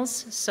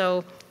professionals,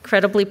 so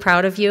incredibly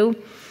proud of you.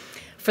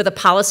 For the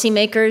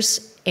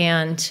policymakers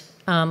and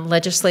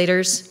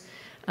legislators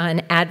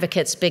and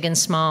advocates, big and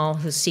small,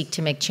 who seek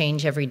to make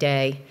change every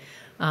day.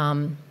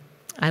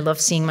 I love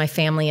seeing my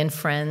family and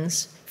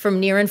friends from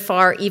near and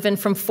far, even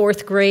from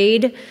 4th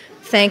grade.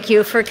 Thank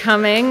you for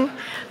coming.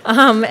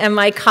 And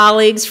my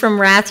colleagues from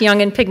Rath,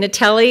 Young, and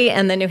Pignatelli,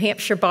 and the New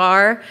Hampshire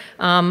Bar.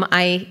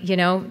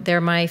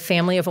 They're my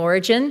family of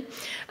origin.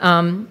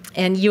 And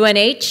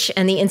UNH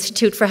and the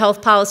Institute for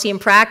Health Policy and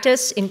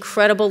Practice,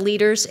 incredible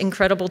leaders,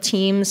 incredible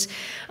teams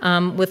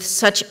with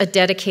such a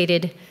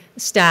dedicated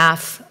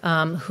staff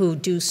who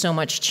do so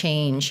much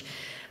change.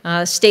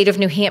 State of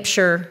New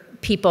Hampshire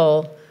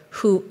people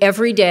who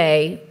every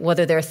day,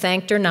 whether they're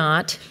thanked or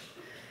not,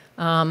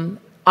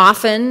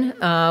 often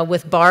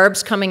with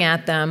barbs coming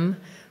at them,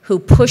 who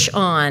push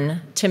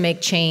on to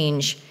make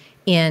change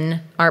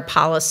in our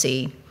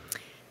policy.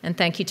 And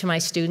thank you to my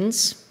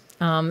students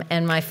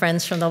and my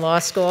friends from the law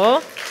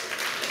school.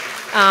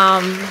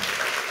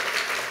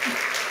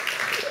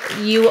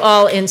 You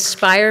all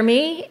inspire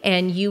me,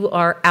 and you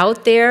are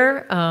out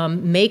there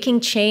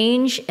making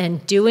change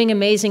and doing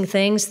amazing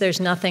things. There's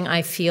nothing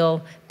I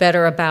feel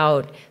better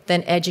about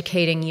than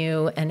educating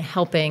you and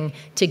helping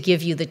to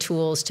give you the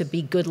tools to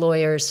be good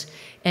lawyers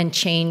and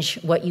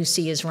change what you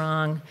see is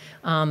wrong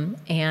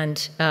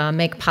and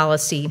make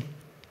policy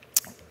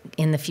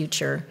in the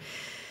future.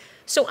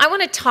 So I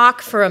want to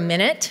talk for a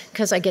minute,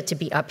 because I get to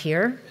be up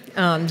here.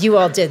 You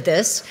all did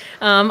this.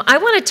 I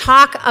want to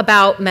talk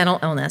about mental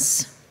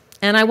illness,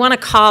 and I want to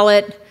call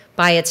it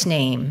by its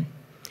name.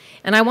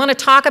 And I want to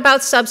talk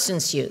about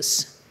substance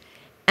use,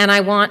 and I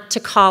want to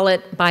call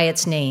it by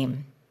its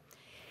name.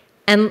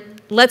 And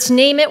let's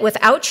name it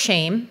without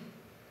shame.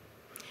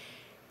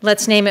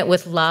 Let's name it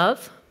with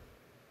love,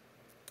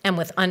 and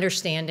with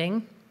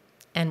understanding,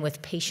 and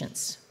with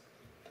patience.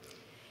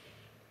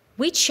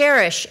 We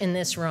cherish in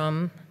this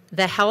room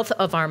the health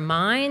of our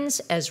minds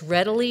as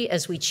readily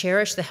as we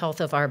cherish the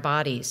health of our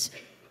bodies.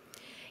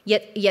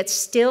 Yet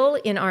still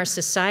in our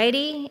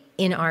society,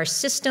 in our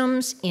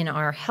systems, in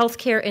our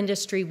healthcare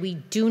industry, we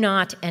do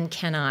not and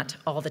cannot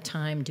all the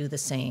time do the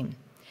same.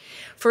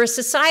 For a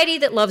society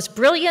that loves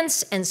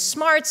brilliance and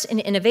smarts and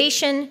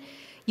innovation,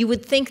 you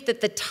would think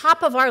that the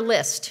top of our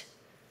list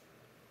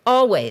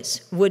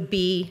always would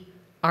be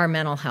our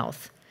mental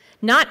health.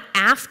 Not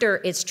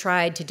after it's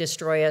tried to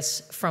destroy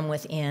us from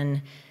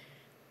within,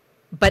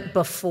 but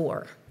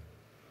before.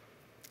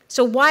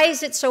 So why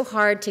is it so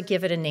hard to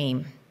give it a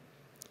name?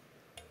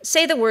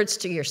 Say the words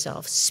to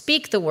yourself.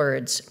 Speak the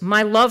words.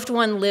 My loved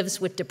one lives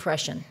with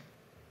depression.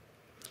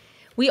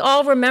 We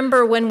all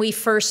remember when we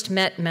first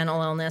met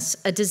mental illness,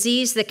 a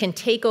disease that can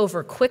take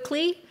over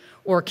quickly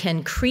or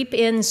can creep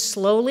in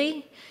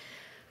slowly.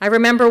 I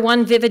remember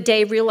one vivid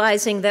day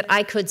realizing that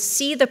I could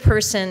see the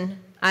person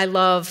I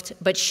loved,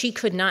 but she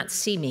could not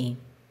see me.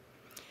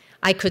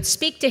 I could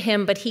speak to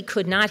him, but he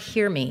could not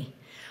hear me.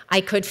 I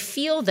could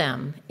feel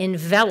them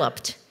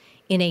enveloped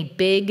in a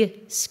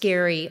big,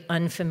 scary,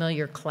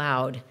 unfamiliar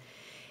cloud.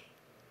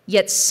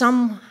 Yet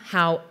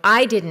somehow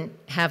I didn't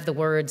have the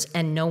words,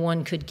 and no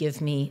one could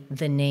give me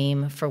the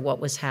name for what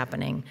was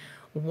happening.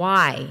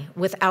 Why?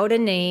 Without a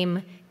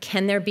name,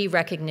 can there be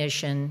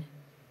recognition?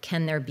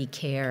 Can there be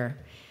care?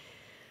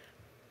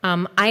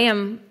 I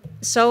am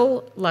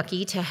so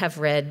lucky to have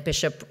read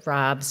Bishop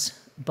Rob's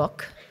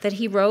book that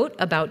he wrote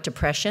about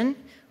depression,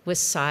 With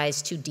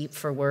Sighs Too Deep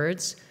for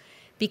Words,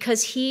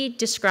 because he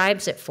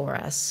describes it for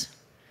us.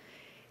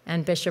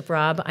 And Bishop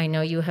Rob, I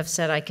know you have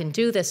said I can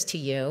do this to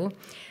you.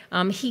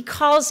 He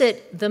calls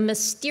it the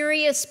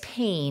mysterious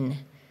pain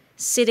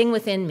sitting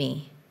within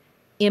me,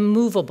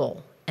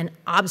 immovable and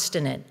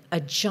obstinate, a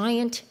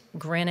giant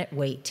granite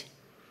weight.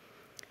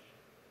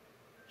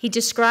 He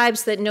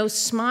describes that no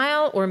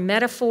smile or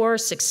metaphor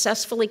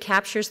successfully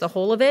captures the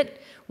whole of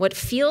it. What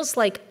feels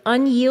like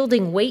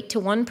unyielding weight to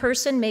one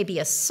person may be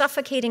a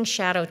suffocating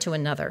shadow to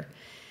another.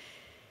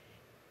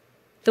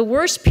 The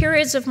worst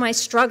periods of my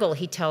struggle,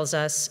 he tells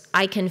us,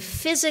 I can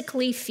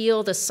physically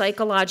feel the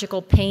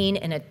psychological pain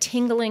and a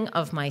tingling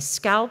of my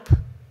scalp.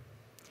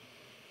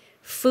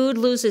 Food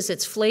loses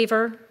its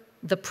flavor.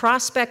 The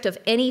prospect of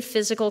any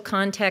physical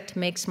contact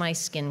makes my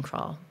skin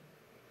crawl.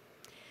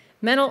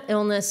 Mental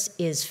illness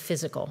is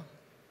physical.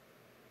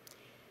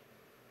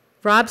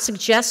 Rob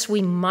suggests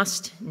we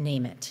must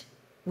name it.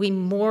 We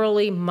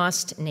morally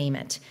must name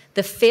it.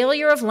 The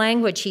failure of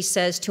language, he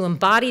says, to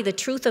embody the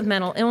truth of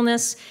mental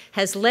illness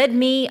has led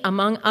me,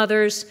 among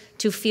others,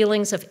 to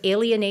feelings of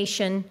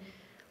alienation,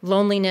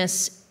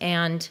 loneliness,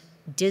 and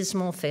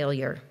dismal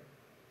failure.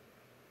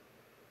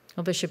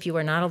 Well, Bishop, you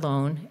are not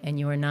alone, and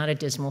you are not a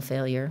dismal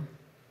failure.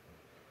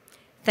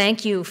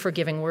 Thank you for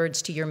giving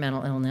words to your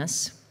mental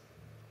illness.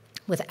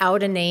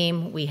 Without a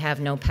name, we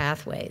have no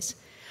pathways.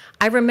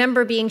 I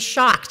remember being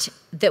shocked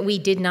that we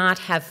did not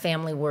have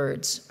family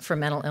words for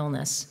mental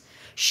illness.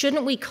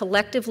 Shouldn't we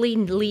collectively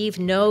leave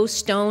no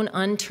stone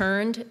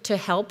unturned to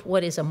help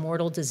what is a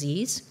mortal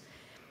disease?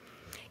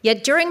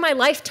 Yet during my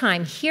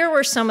lifetime, here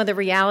were some of the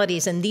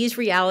realities, and these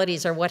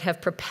realities are what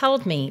have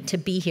propelled me to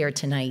be here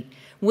tonight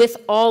with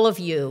all of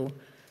you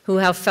who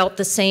have felt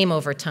the same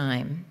over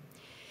time.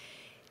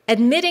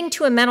 Admitting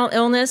to a mental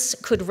illness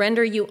could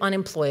render you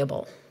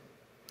unemployable.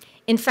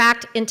 In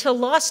fact, until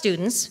law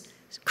students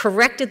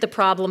corrected the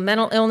problem,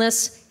 mental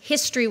illness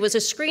history was a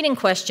screening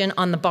question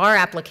on the bar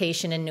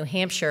application in New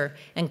Hampshire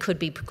and could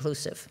be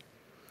preclusive.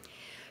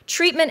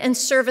 Treatment and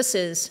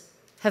services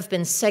have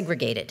been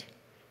segregated,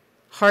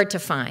 hard to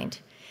find.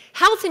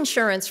 Health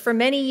insurance for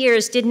many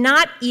years did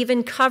not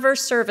even cover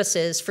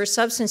services for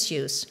substance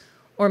use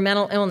or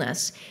mental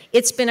illness.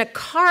 It's been a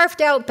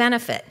carved out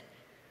benefit,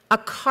 a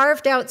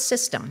carved out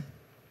system,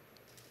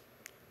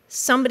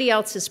 somebody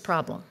else's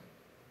problem.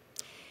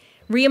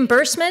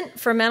 Reimbursement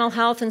for mental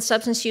health and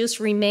substance use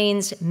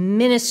remains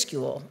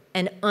minuscule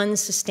and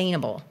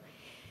unsustainable.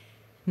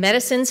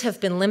 Medicines have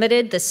been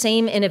limited. The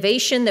same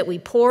innovation that we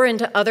pour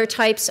into other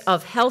types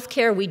of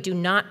healthcare, we do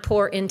not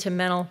pour into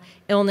mental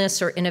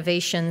illness or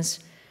innovations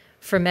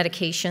for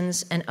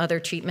medications and other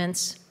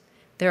treatments.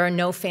 There are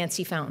no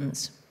fancy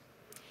fountains.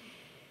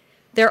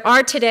 There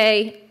are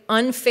today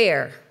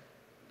unfair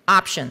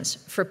options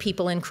for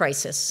people in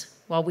crisis.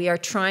 While we are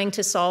trying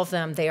to solve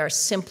them, they are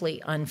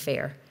simply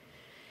unfair.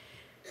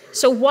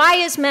 So why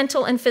is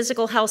mental and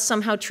physical health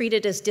somehow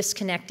treated as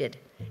disconnected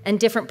and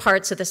different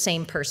parts of the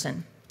same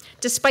person?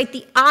 Despite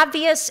the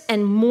obvious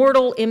and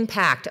mortal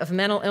impact of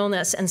mental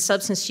illness and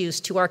substance use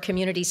to our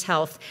community's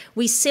health,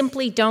 we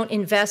simply don't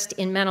invest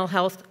in mental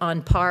health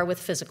on par with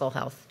physical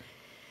health.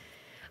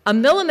 A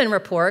Milliman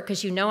report,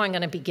 because you know I'm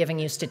going to be giving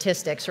you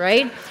statistics,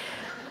 right?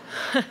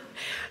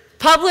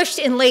 Published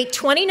in late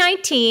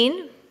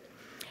 2019,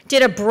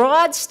 did a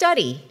broad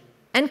study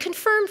and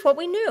confirmed what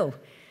we knew,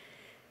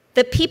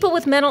 that people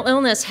with mental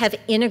illness have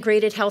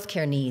integrated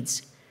healthcare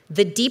needs.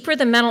 The deeper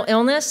the mental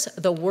illness,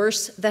 the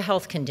worse the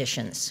health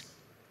conditions.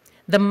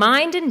 The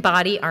mind and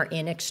body are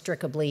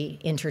inextricably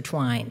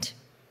intertwined.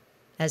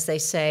 As they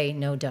say,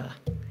 no duh.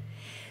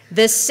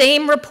 This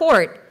same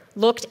report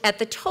looked at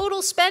the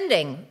total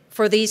spending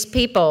for these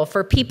people,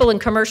 for people in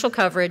commercial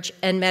coverage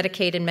and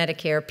Medicaid and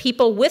Medicare,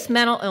 people with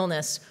mental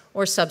illness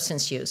or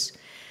substance use.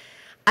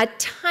 A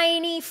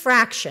tiny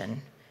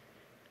fraction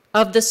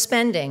of the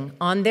spending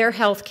on their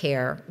health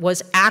care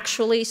was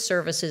actually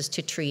services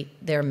to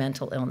treat their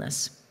mental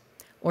illness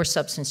or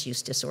substance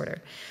use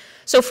disorder.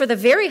 So for the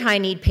very high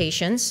need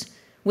patients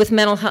with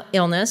mental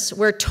illness,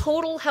 where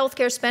total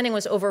healthcare spending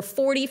was over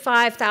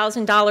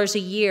 $45,000 a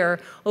year,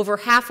 over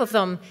half of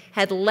them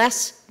had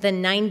less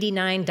than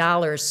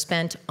 $99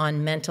 spent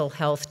on mental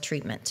health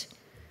treatment.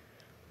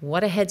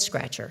 What a head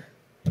scratcher.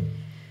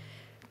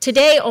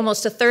 Today,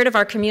 almost a third of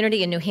our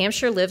community in New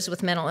Hampshire lives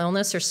with mental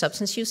illness or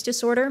substance use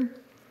disorder.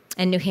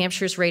 And New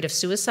Hampshire's rate of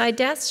suicide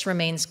deaths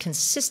remains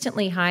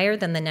consistently higher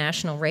than the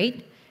national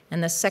rate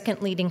and the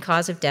second leading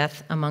cause of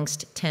death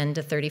amongst 10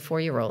 to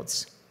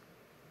 34-year-olds.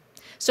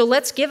 So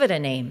let's give it a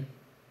name.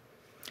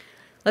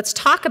 Let's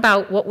talk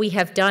about what we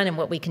have done and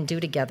what we can do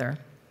together.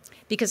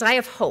 Because I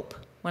have hope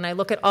when I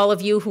look at all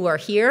of you who are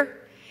here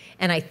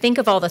and I think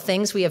of all the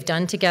things we have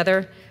done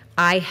together.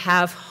 I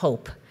have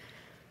hope.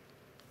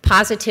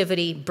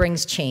 Positivity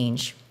brings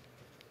change.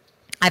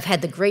 I've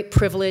had the great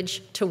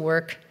privilege to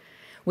work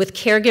with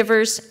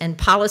caregivers and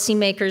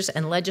policymakers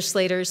and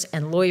legislators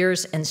and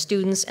lawyers and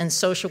students and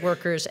social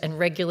workers and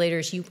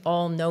regulators. You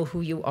all know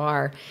who you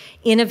are.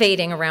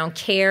 Innovating around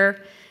care,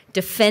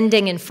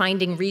 defending and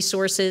finding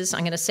resources.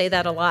 I'm going to say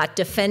that a lot.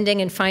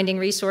 Defending and finding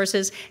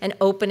resources and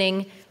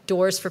opening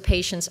doors for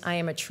patients. I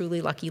am a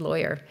truly lucky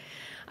lawyer.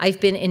 I've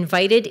been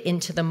invited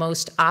into the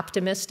most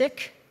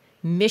optimistic,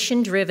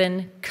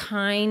 mission-driven,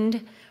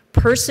 kind,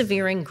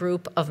 persevering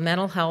group of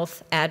mental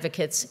health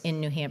advocates in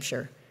New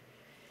Hampshire.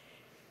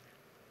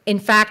 In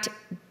fact,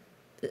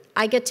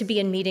 I get to be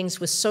in meetings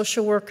with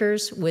social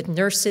workers, with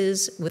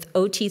nurses, with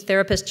OT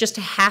therapists. Just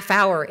a half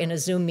hour in a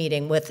Zoom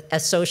meeting with a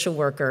social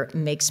worker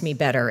makes me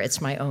better. It's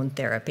my own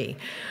therapy.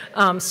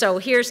 So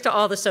here's to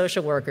all the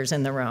social workers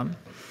in the room.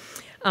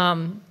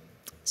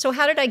 So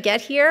how did I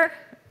get here?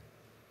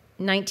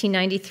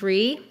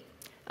 1993,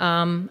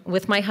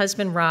 with my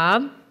husband,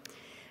 Rob.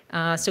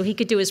 So he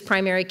could do his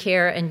primary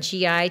care and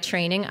GI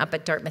training up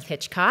at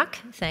Dartmouth-Hitchcock.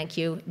 Thank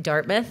you,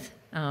 Dartmouth,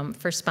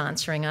 for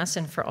sponsoring us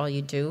and for all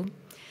you do.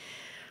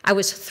 I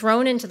was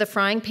thrown into the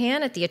frying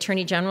pan at the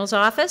Attorney General's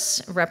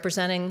office,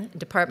 representing the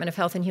Department of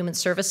Health and Human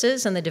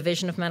Services and the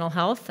Division of Mental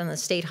Health and the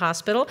state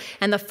hospital.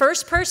 And the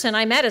first person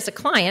I met as a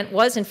client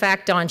was, in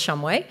fact, Dawn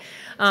Shumway,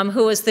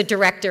 who was the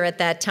director at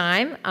that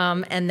time,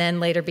 and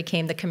then later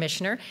became the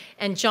commissioner,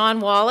 and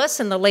John Wallace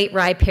and the late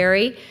Rye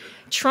Perry,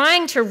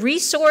 trying to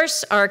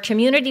resource our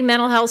community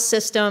mental health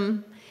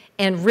system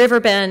and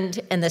Riverbend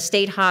and the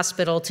state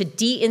hospital to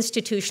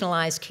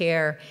deinstitutionalize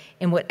care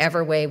in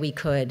whatever way we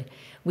could.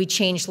 We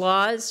changed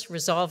laws,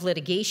 resolved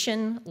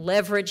litigation,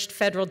 leveraged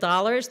federal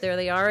dollars, there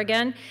they are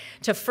again,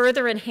 to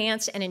further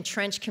enhance and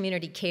entrench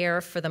community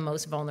care for the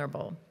most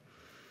vulnerable.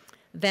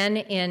 Then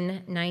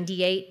in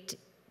 '98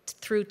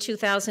 through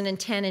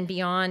 2010 and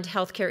beyond,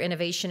 healthcare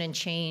innovation and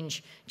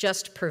change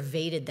just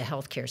pervaded the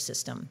healthcare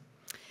system.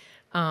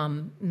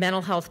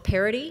 Mental health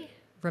parity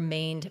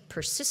remained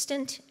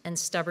persistent and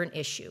stubborn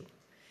issue,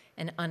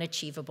 an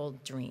unachievable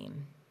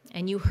dream.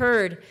 And you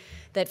heard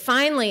that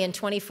finally in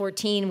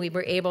 2014 we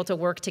were able to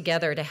work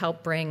together to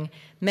help bring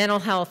mental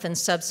health and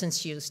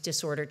substance use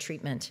disorder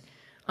treatment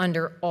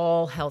under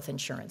all health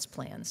insurance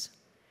plans.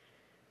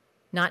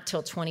 Not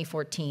till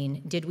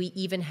 2014 did we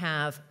even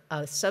have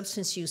a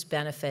substance use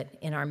benefit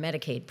in our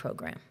Medicaid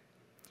program.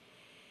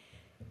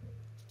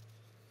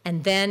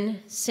 And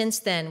then, since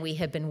then, we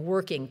have been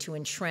working to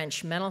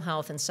entrench mental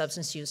health and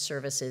substance use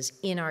services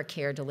in our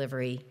care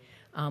delivery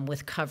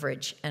with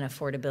coverage and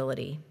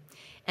affordability.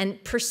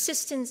 And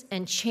persistence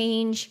and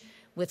change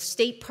with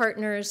state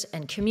partners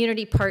and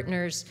community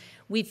partners,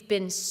 we've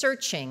been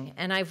searching,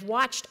 and I've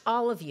watched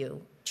all of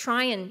you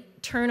try and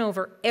turn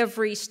over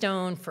every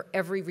stone for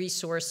every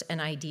resource and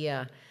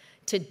idea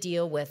to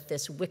deal with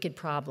this wicked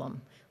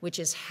problem, which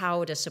is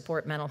how to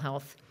support mental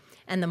health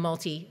and the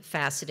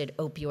multifaceted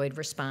opioid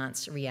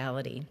response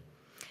reality.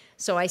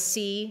 So I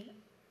see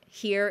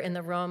here in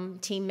the room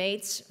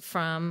teammates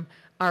from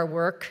our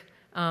work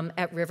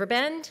at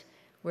Riverbend,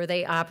 where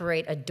they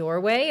operate a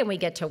doorway, and we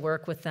get to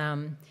work with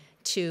them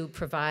to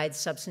provide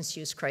substance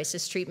use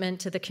crisis treatment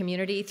to the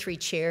community. 3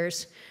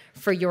 cheers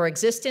for your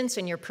existence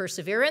and your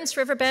perseverance,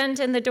 Riverbend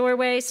and the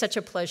doorway. Such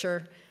a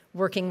pleasure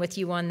working with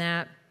you on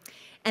that.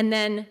 And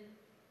then,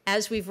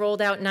 as we've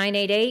rolled out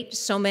 988,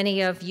 so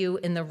many of you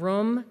in the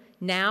room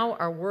now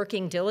are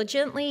working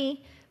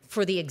diligently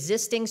for the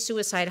existing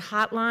suicide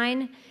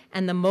hotline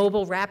and the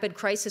mobile rapid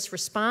crisis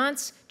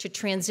response to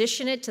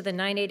transition it to the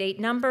 988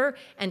 number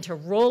and to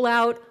roll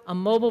out a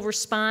mobile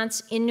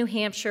response in New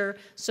Hampshire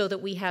so that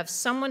we have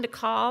someone to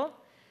call,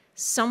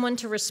 someone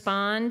to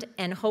respond,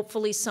 and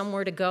hopefully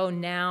somewhere to go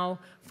now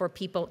for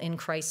people in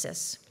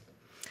crisis.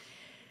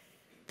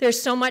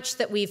 There's so much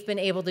that we've been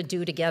able to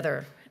do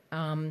together.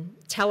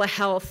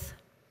 Telehealth,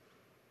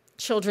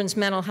 children's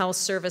mental health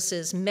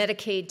services,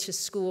 Medicaid to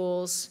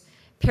schools,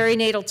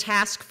 perinatal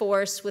task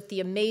force with the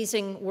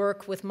amazing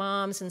work with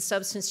moms and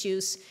substance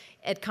use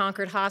at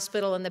Concord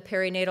Hospital and the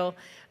perinatal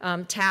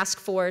task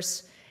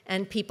force,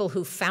 and people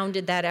who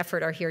founded that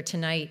effort are here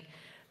tonight.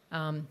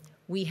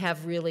 We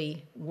have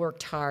really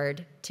worked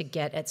hard to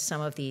get at some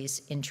of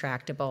these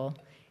intractable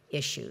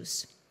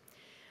issues.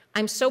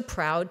 I'm so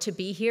proud to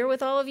be here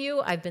with all of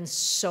you. I've been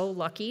so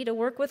lucky to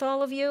work with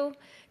all of you,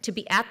 to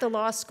be at the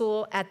law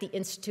school, at the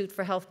Institute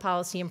for Health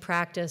Policy and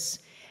Practice,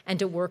 and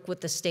to work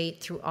with the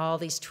state through all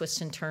these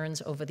twists and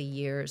turns over the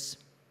years.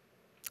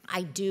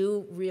 I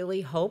do really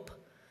hope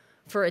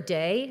for a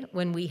day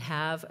when we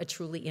have a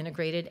truly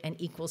integrated and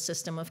equal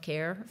system of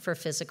care for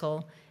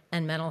physical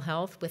and mental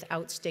health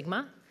without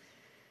stigma.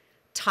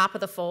 Top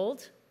of the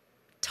fold,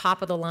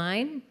 top of the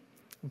line,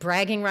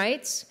 bragging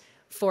rights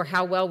for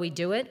how well we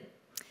do it.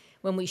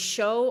 When we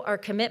show our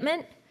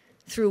commitment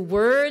through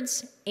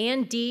words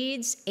and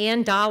deeds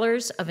and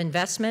dollars of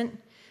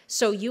investment,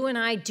 so you and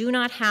I do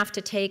not have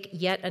to take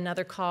yet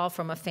another call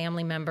from a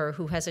family member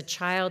who has a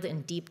child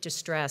in deep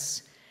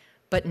distress,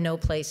 but no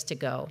place to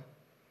go.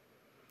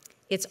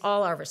 It's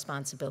all our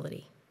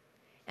responsibility.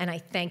 And I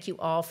thank you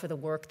all for the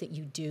work that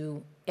you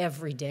do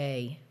every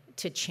day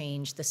to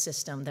change the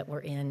system that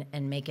we're in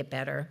and make it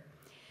better.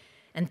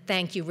 And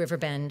thank you,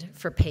 Riverbend,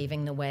 for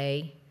paving the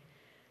way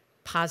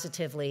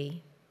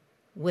positively,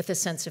 with a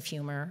sense of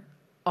humor,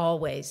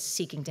 always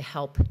seeking to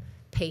help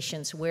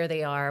patients where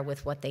they are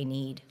with what they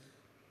need.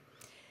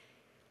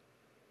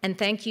 And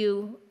thank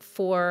you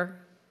for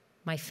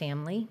my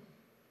family,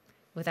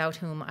 without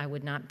whom I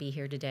would not be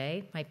here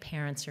today. My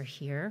parents are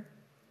here.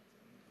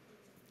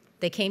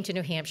 They came to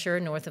New Hampshire,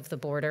 north of the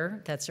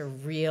border. That's a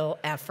real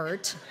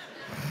effort.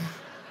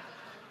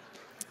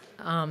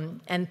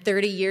 And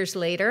 30 years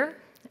later,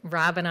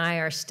 Rob and I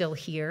are still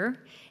here.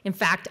 In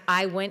fact,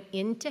 I went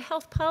into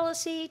health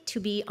policy,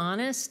 to be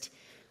honest,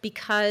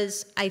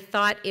 because I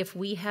thought if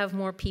we have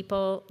more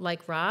people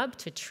like Rob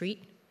to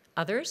treat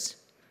others,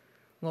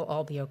 we'll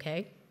all be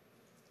okay.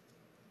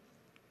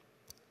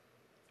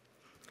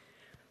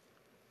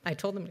 I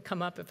told him to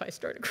come up if I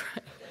started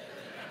crying.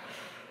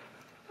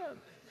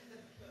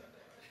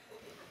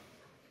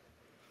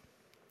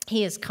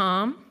 He is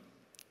calm,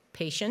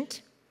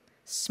 patient,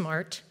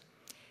 smart,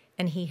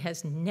 and he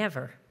has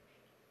never,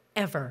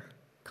 ever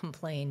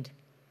complained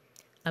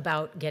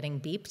about getting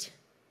beeped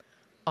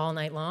all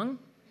night long,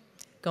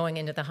 going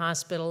into the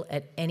hospital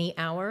at any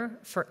hour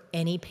for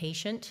any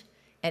patient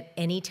at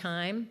any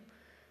time,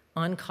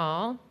 on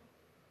call.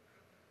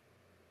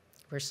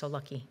 We're so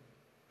lucky.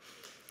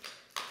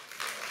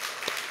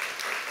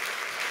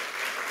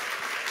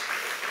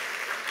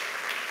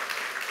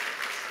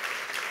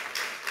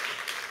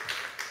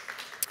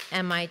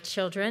 And my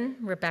children,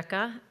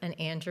 Rebecca and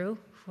Andrew,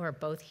 who are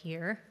both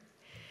here,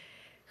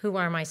 who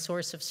are my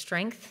source of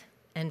strength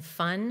and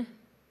fun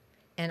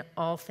and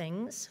all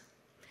things,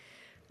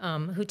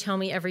 who tell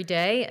me every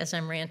day as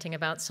I'm ranting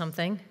about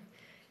something,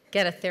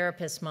 get a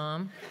therapist,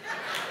 Mom.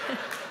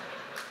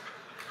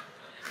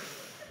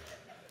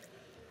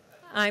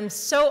 I'm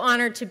so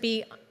honored to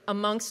be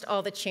amongst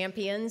all the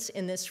champions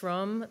in this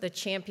room, the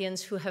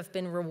champions who have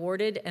been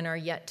rewarded and are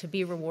yet to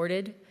be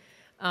rewarded.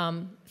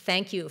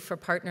 Thank you for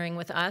partnering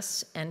with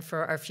us and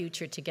for our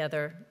future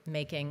together,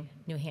 making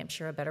New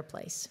Hampshire a better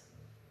place.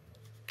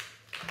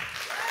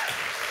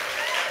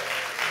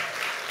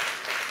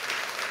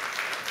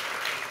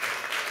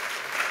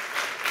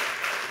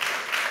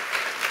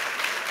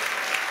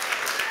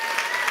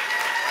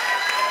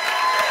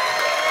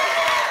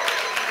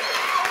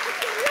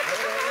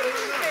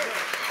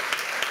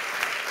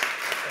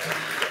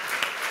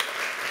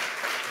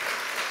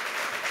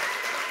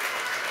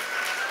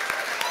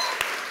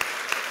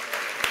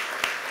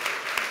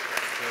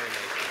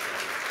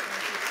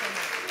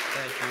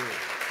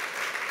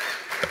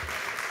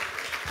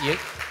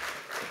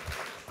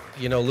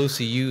 You know,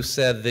 Lucy, you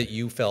said that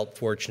you felt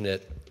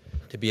fortunate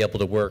to be able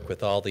to work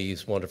with all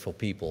these wonderful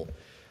people,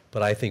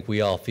 but I think we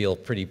all feel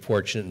pretty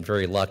fortunate and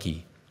very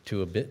lucky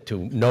to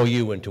know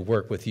you and to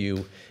work with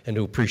you and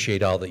to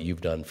appreciate all that you've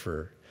done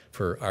for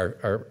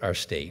our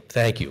state.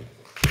 Thank you.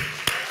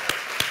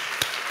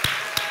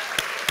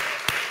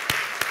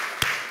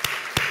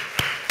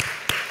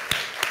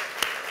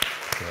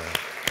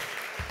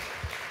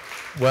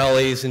 Well,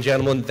 ladies and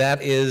gentlemen,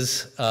 that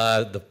is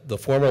the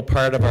formal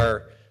part of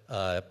our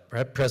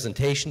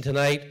presentation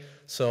tonight.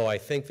 So I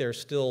think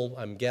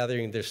I'm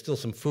gathering there's still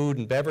some food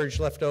and beverage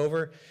left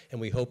over, and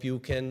we hope you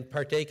can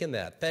partake in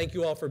that. Thank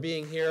you all for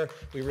being here.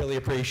 We really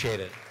appreciate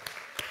it.